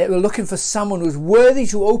that we're looking for someone who's worthy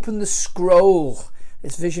to open the scroll,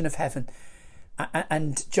 this vision of heaven.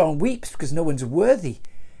 And John weeps because no one's worthy.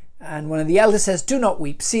 And one of the elders says, do not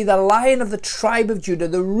weep. See, the Lion of the tribe of Judah,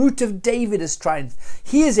 the Root of David, has triumphed.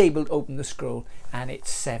 He is able to open the scroll and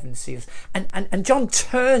its 7 seals. And John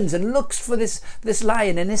turns and looks for this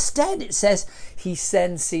lion. And instead it says he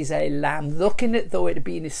then sees a lamb, looking at though it had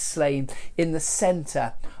been slain, in the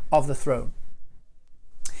centre of the throne.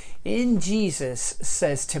 In Jesus,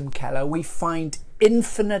 says Tim Keller, we find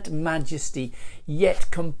infinite majesty,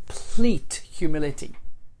 yet complete humility.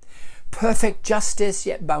 Perfect justice,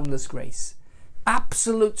 yet boundless grace.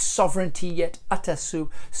 Absolute sovereignty, yet utter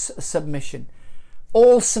submission.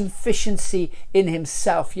 All sufficiency in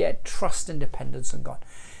himself, yet trust and dependence on God.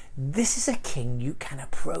 This is a king you can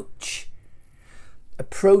approach.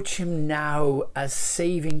 approach him now as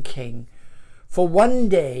saving king. For one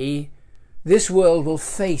day, this world will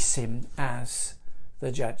face him as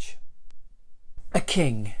the judge. A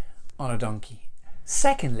king on a donkey.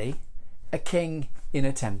 Secondly, a king in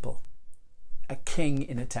a temple. A king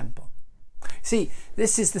in a temple. See,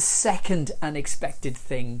 this is the second unexpected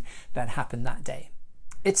thing that happened that day.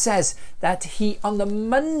 It says that he, on the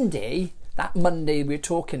Monday, that Monday we're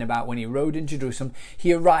talking about when he rode into Jerusalem,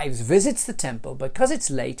 he arrives, visits the temple. Because it's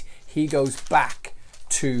late, he goes back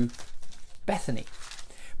to Bethany.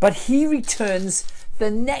 But he returns the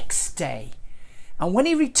next day. And when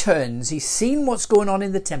he returns, he's seen what's going on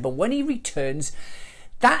in the temple. When he returns,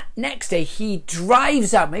 that next day he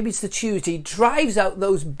drives out, maybe it's the Tuesday, he drives out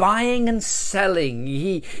those buying and selling.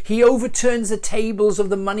 He overturns the tables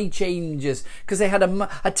of the money changers because they had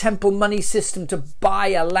a temple money system to buy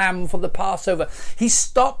a lamb for the Passover. He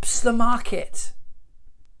stops the market.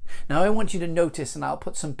 Now I want you to notice, and I'll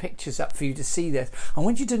put some pictures up for you to see this. I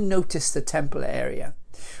want you to notice the temple area.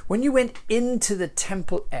 When you went into the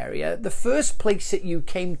temple area, the first place that you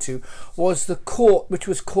came to was the court, which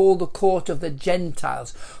was called the court of the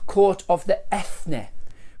Gentiles, court of the ethne.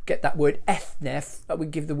 Get that word ethne, that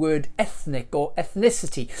would give the word ethnic or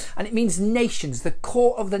ethnicity, and it means nations, the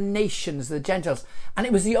court of the nations, the Gentiles. And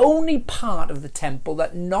it was the only part of the temple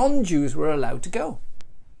that non-Jews were allowed to go.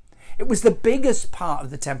 It was the biggest part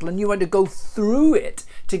of the temple, and you had to go through it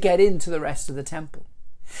to get into the rest of the temple.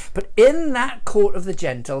 But in that court of the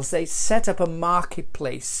Gentiles, they set up a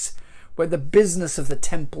marketplace where the business of the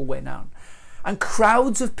temple went on. And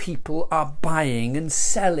crowds of people are buying and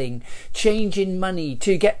selling, changing money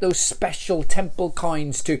to get those special temple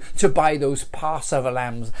coins to buy those Passover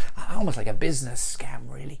lambs. Almost like a business scam,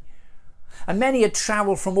 really. And many had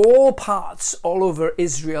travelled from all parts all over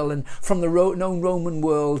Israel and from the known Roman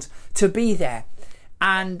world to be there.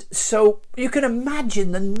 And so you can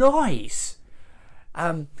imagine the noise.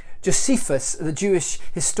 Josephus, the Jewish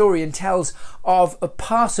historian, tells of a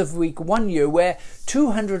Passover week one year where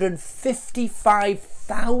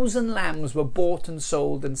 255,000 lambs were bought and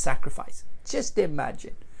sold and sacrificed. Just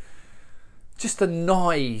imagine. Just the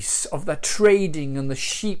noise of the trading and the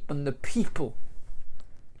sheep and the people.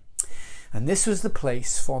 And this was the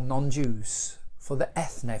place for non-Jews, for the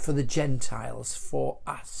ethne, for the Gentiles, for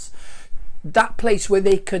us. That place where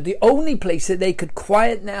they could, the only place that they could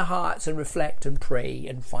quieten their hearts and reflect and pray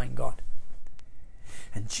and find God.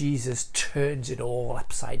 And Jesus turns it all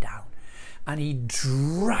upside down and he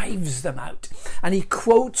drives them out. And he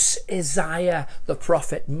quotes Isaiah the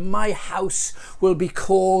prophet, "My house will be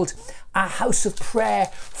called a house of prayer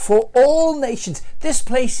for all nations." This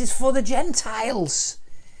place is for the Gentiles.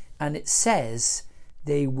 And it says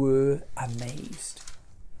they were amazed.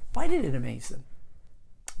 Why did it amaze them?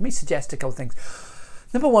 Let me suggest a couple of things.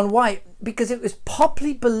 Number one, why? Because it was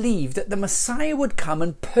popularly believed that the Messiah would come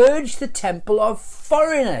and purge the temple of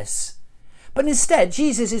foreigners. But instead,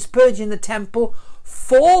 Jesus is purging the temple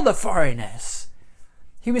for the foreigners.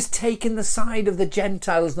 He was taking the side of the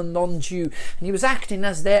Gentiles, the non-Jew, and he was acting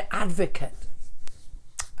as their advocate.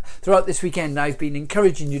 Throughout this weekend, I've been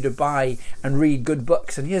encouraging you to buy and read good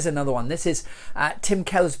books. And here's another one. This is Tim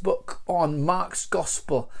Keller's book on Mark's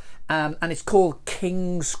Gospel. And it's called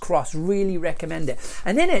King's Cross. Really recommend it.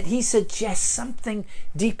 And in it, he suggests something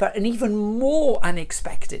deeper and even more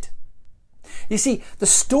unexpected. You see, the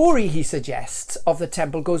story he suggests of the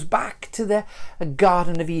temple goes back to the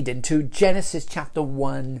Garden of Eden, to Genesis chapter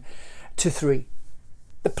 1 to 3.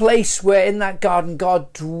 The place where in that garden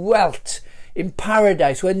God dwelt in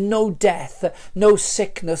paradise, where no death, no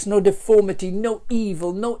sickness, no deformity, no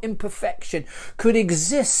evil, no imperfection could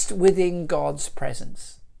exist within God's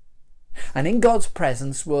presence. And in God's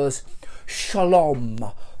presence was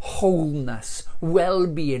shalom, wholeness,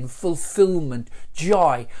 well-being, fulfillment,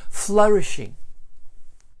 joy, flourishing.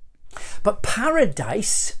 But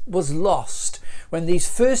paradise was lost when these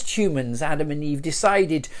first humans, Adam and Eve,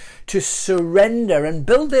 decided to surrender and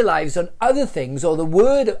build their lives on other things or the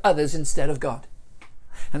word of others instead of God.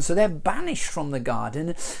 And so they're banished from the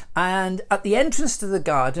garden, and at the entrance to the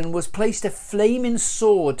garden was placed a flaming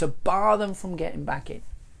sword to bar them from getting back in.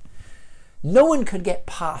 No one could get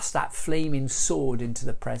past that flaming sword into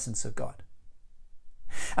the presence of God.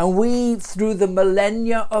 And we, through the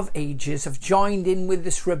millennia of ages, have joined in with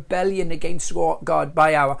this rebellion against God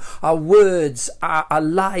by our words, our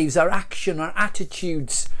lives, our action, our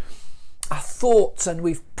attitudes, our thoughts, and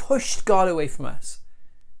we've pushed God away from us.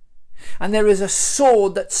 And there is a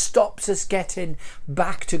sword that stops us getting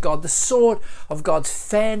back to God, the sword of God's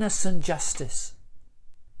fairness and justice.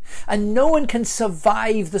 And no one can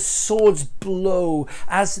survive the sword's blow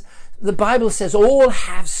as the Bible says all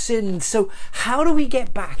have sinned. So how do we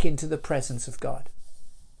get back into the presence of God?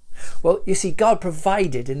 Well, you see, God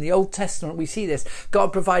provided, in the Old Testament we see this,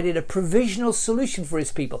 God provided a provisional solution for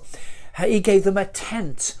his people. He gave them a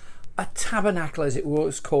tent, a tabernacle as it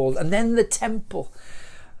was called, and then the temple,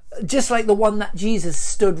 just like the one that Jesus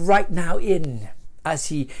stood right now in as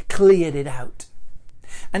he cleared it out.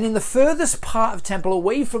 And in the furthest part of the temple,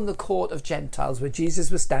 away from the court of Gentiles where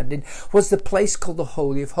Jesus was standing, was the place called the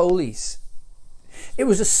Holy of Holies. It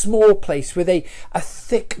was a small place with a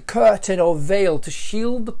thick curtain or veil to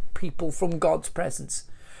shield the people from God's presence,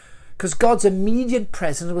 because God's immediate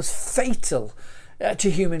presence was fatal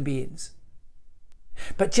to human beings.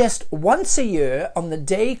 But just once a year, on the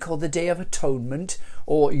day called the Day of Atonement,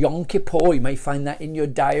 or Yom Kippur, you may find that in your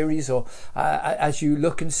diaries or as you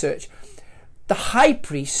look and search, the high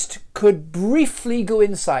priest could briefly go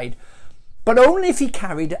inside, but only if he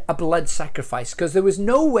carried a blood sacrifice, because there was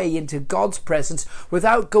no way into God's presence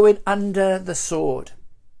without going under the sword.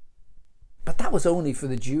 But that was only for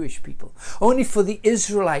the Jewish people, only for the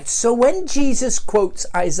Israelites. So when Jesus quotes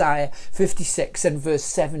Isaiah 56 and verse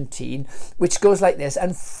 17, which goes like this,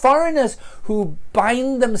 "And foreigners who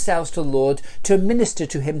bind themselves to the Lord, to minister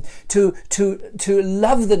to him, to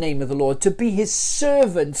love the name of the Lord, to be his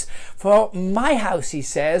servants, for my house," he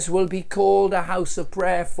says, "will be called a house of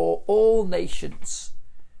prayer for all nations."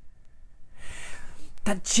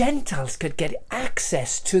 That Gentiles could get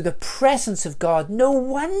access to the presence of God. No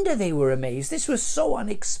wonder they were amazed. This was so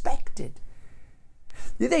unexpected.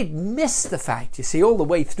 They'd missed the fact, you see, all the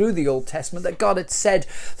way through the Old Testament, that God had said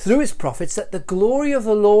through his prophets that the glory of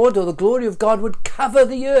the Lord, or the glory of God, would cover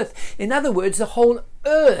the earth. In other words, the whole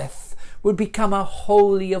earth would become a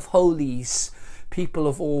holy of holies. People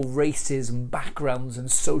of all races and backgrounds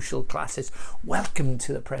and social classes welcome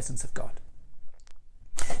to the presence of God.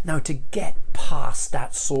 Now, to get past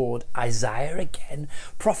that sword, Isaiah again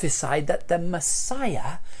prophesied that the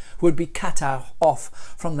Messiah would be cut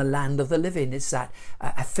off from the land of the living. It's that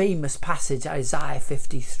a famous passage, Isaiah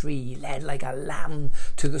 53, led like a lamb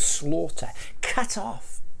to the slaughter, cut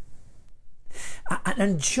off.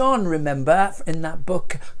 And John, remember, in that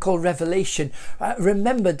book called Revelation,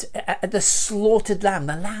 remembered the slaughtered lamb,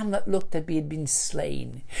 the lamb that looked like he had been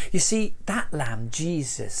slain. You see, that lamb,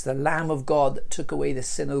 Jesus, the Lamb of God that took away the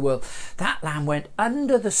sin of the world, that lamb went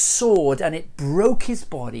under the sword and it broke his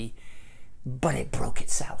body, but it broke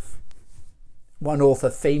itself. One author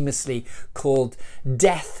famously called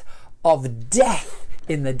death of death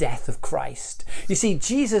in the death of Christ. You see,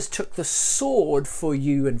 Jesus took the sword for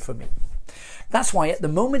you and for me. That's why at the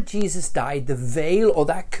moment Jesus died, the veil, or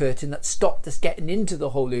that curtain that stopped us getting into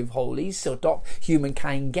the Holy of Holies, so stopped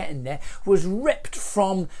humankind getting there, was ripped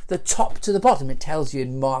from the top to the bottom. It tells you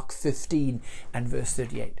in Mark 15 and verse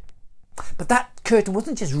 38. But that curtain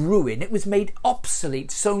wasn't just ruined, it was made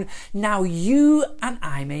obsolete. So now you and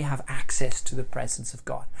I may have access to the presence of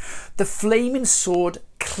God. The flaming sword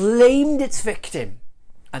claimed its victim,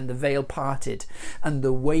 and the veil parted, and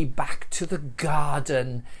the way back to the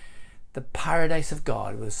garden, the paradise of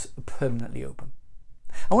God, was permanently open.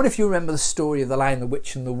 I wonder if you remember the story of The Lion, the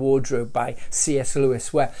Witch and the Wardrobe by C.S.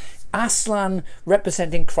 Lewis, where Aslan,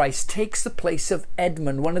 representing Christ, takes the place of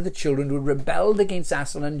Edmund, one of the children who rebelled against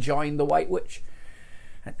Aslan and joined the White Witch.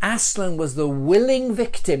 And Aslan was the willing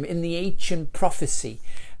victim in the ancient prophecy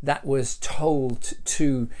that was told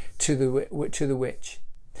to the witch.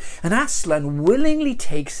 And Aslan willingly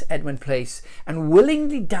takes Edmund's place and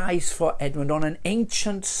willingly dies for Edmund on an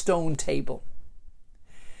ancient stone table.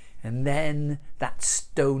 And then that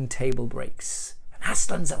stone table breaks and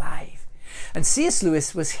Aslan's alive. And C.S.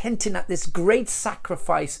 Lewis was hinting at this great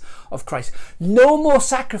sacrifice of Christ. No more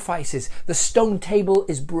sacrifices. The stone table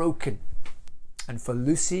is broken. And for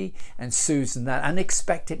Lucy and Susan, that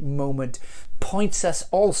unexpected moment points us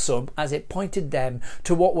also, as it pointed them,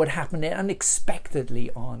 to what would happen unexpectedly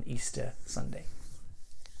on Easter Sunday.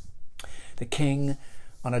 The king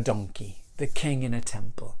on a donkey, the king in a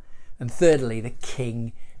temple, and thirdly, the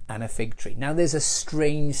king and a fig tree. Now there's a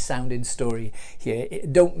strange sounding story here.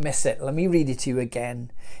 Don't miss it. Let me read it to you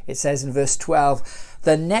again. It says in verse 12,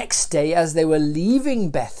 the next day as they were leaving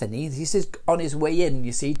Bethany, this is on his way in,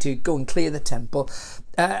 you see, to go and clear the temple,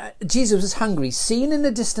 Jesus was hungry. Seeing in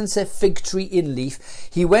the distance a fig tree in leaf,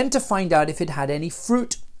 he went to find out if it had any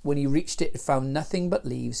fruit. When he reached it, he found nothing but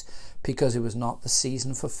leaves, because it was not the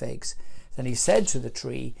season for figs. Then he said to the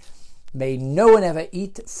tree, may no one ever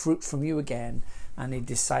eat fruit from you again. And the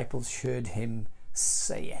disciples heard him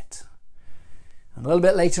say it. And a little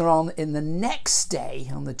bit later on, in the next day,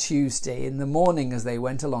 on the Tuesday, in the morning as they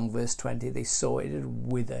went along, verse 20, they saw it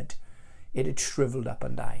had withered. It had shriveled up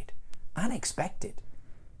and died. Unexpected.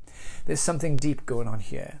 there's something deep going on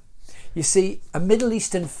here. You see, a Middle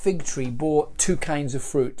Eastern fig tree bore two kinds of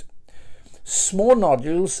fruit. Small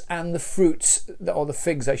nodules and the fruits, or the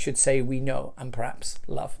figs I should say, we know and perhaps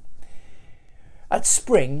love. At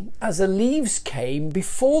spring, as the leaves came,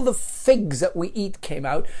 before the figs that we eat came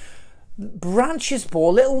out, branches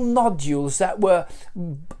bore little nodules that were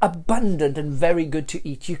abundant and very good to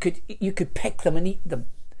eat. You could pick them and eat them.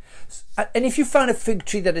 And if you found a fig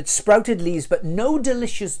tree that had sprouted leaves but no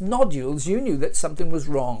delicious nodules, you knew that something was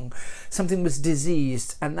wrong, something was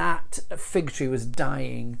diseased, and that fig tree was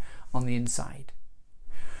dying on the inside.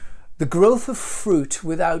 The growth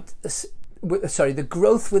without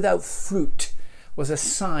fruit was a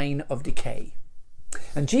sign of decay.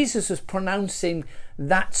 And Jesus was pronouncing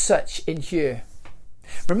that such in here.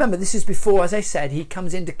 Remember, this is before, as I said, he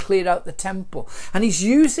comes in to clear out the temple. And he's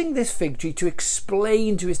using this fig tree to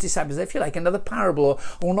explain to his disciples, if you like, another parable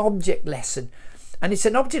or an object lesson. And it's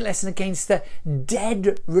an object lesson against the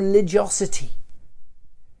dead religiosity.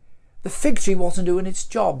 The fig tree wasn't doing its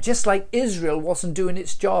job, just like Israel wasn't doing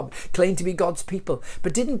its job, claimed to be God's people,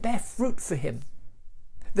 but didn't bear fruit for him.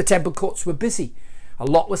 The temple courts were busy. A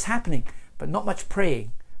lot was happening, but not much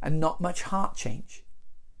praying and not much heart change.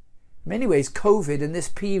 In many ways, COVID in this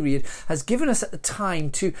period has given us at the time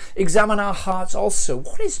to examine our hearts also.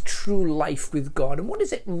 What is true life with God, and what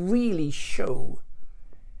does it really show?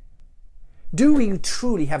 Do we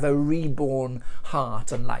truly have a reborn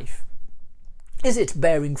heart and life? Is it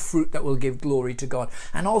bearing fruit that will give glory to God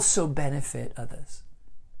and also benefit others?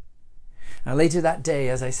 Now later that day,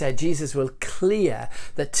 as I said, Jesus will clear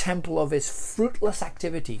the temple of his fruitless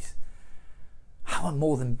activities. I want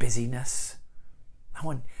more than busyness. I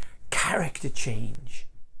want character change.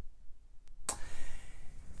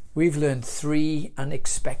 We've learned 3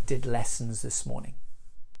 unexpected lessons this morning.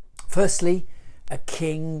 Firstly, a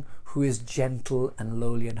king who is gentle and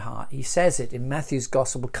lowly in heart. He says it in Matthew's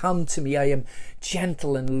Gospel, "Come to me, I am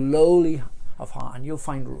gentle and lowly of heart, and you'll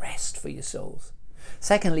find rest for your souls."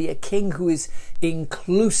 Secondly, a king who is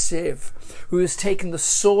inclusive, who has taken the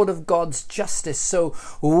sword of God's justice so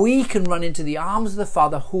we can run into the arms of the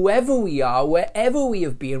Father, whoever we are, wherever we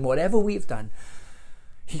have been, whatever we've done.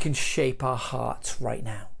 He can shape our hearts right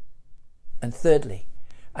now. And thirdly,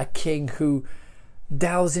 a king who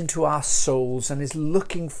delves into our souls and is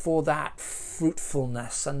looking for that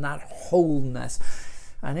fruitfulness and that wholeness,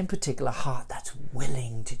 and in particular, a heart that's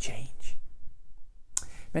willing to change.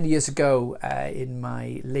 Many years ago, in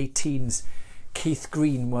my late teens, Keith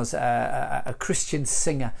Green was a Christian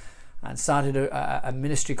singer and started a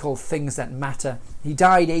ministry called Things That Matter. He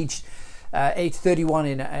died age 31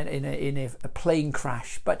 in a plane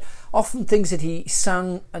crash, but often things that he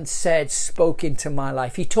sang and said spoke into my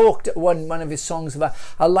life. He talked at one of his songs about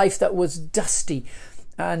a life that was dusty,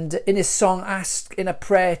 and in his song asked in a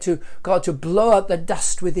prayer to God to blow out the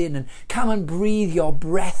dust within and come and breathe your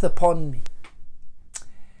breath upon me.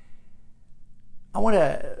 I want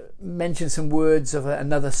to mention some words of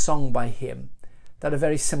another song by him that are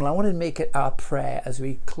very similar. I want to make it our prayer as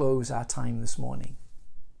we close our time this morning.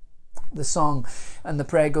 The song and the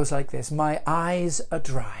prayer goes like this: "My eyes are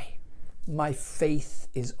dry, my faith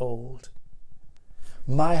is old,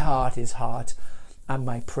 my heart is hard, and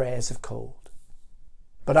my prayers are cold.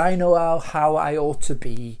 But I know how I ought to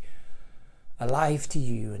be, alive to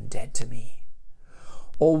you and dead to me.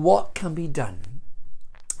 Or what can be done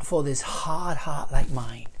for this hard heart like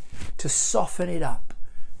mine, to soften it up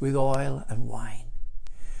with oil and wine?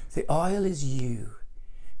 The oil is you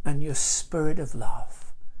and your spirit of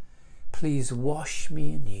love. Please wash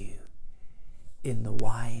me anew in the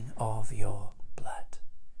wine of your blood."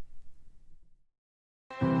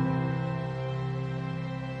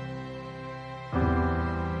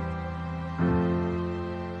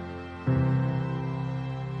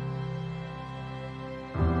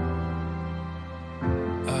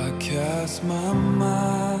 Cast my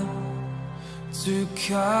mind to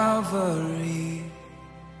Calvary,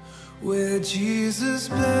 where Jesus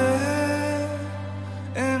bled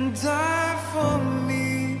and died for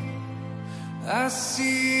me. I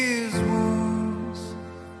see his wounds,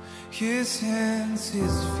 his hands,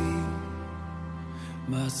 his feet,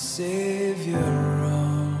 my Savior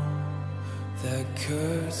on that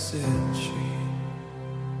cursed tree.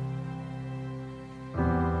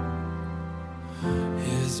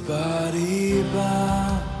 His body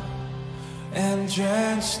bound and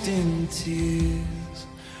drenched in tears,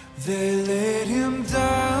 they laid him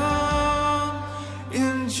down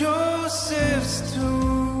in Joseph's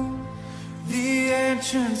tomb, the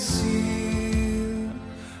entrance sealed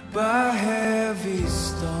by heavy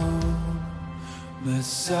stone.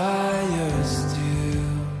 Messiah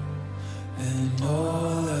still and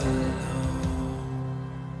all alone.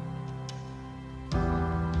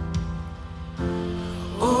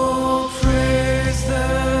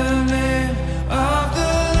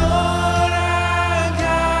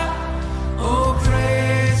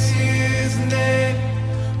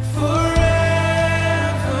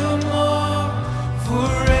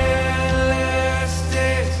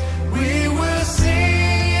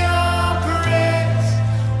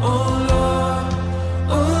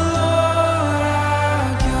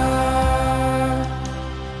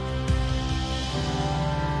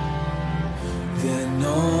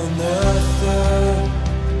 on the third,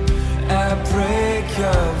 at break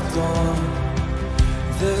of dawn,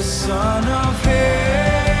 the Son of Heaven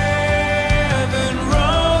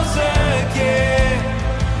rose again.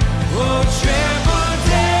 Oh, tremble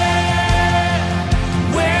death,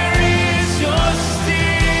 where is your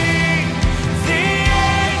sting? The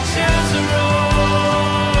angels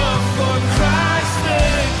roar for Christ the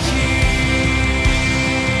King.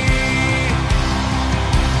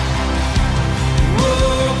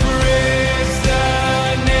 Oh, praise the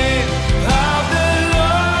name of the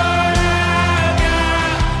Lord our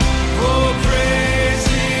God. Oh, praise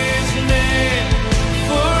His name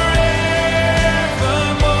forevermore.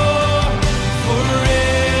 For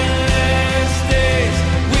endless days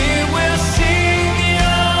we will sing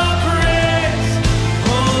your praise.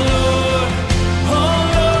 Oh Lord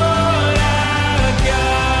our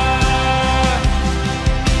God.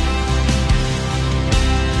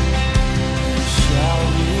 Shall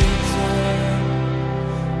return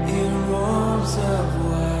in robes of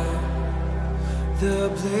white, the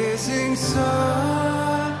blazing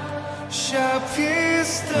sun shall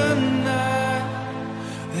pierce the night.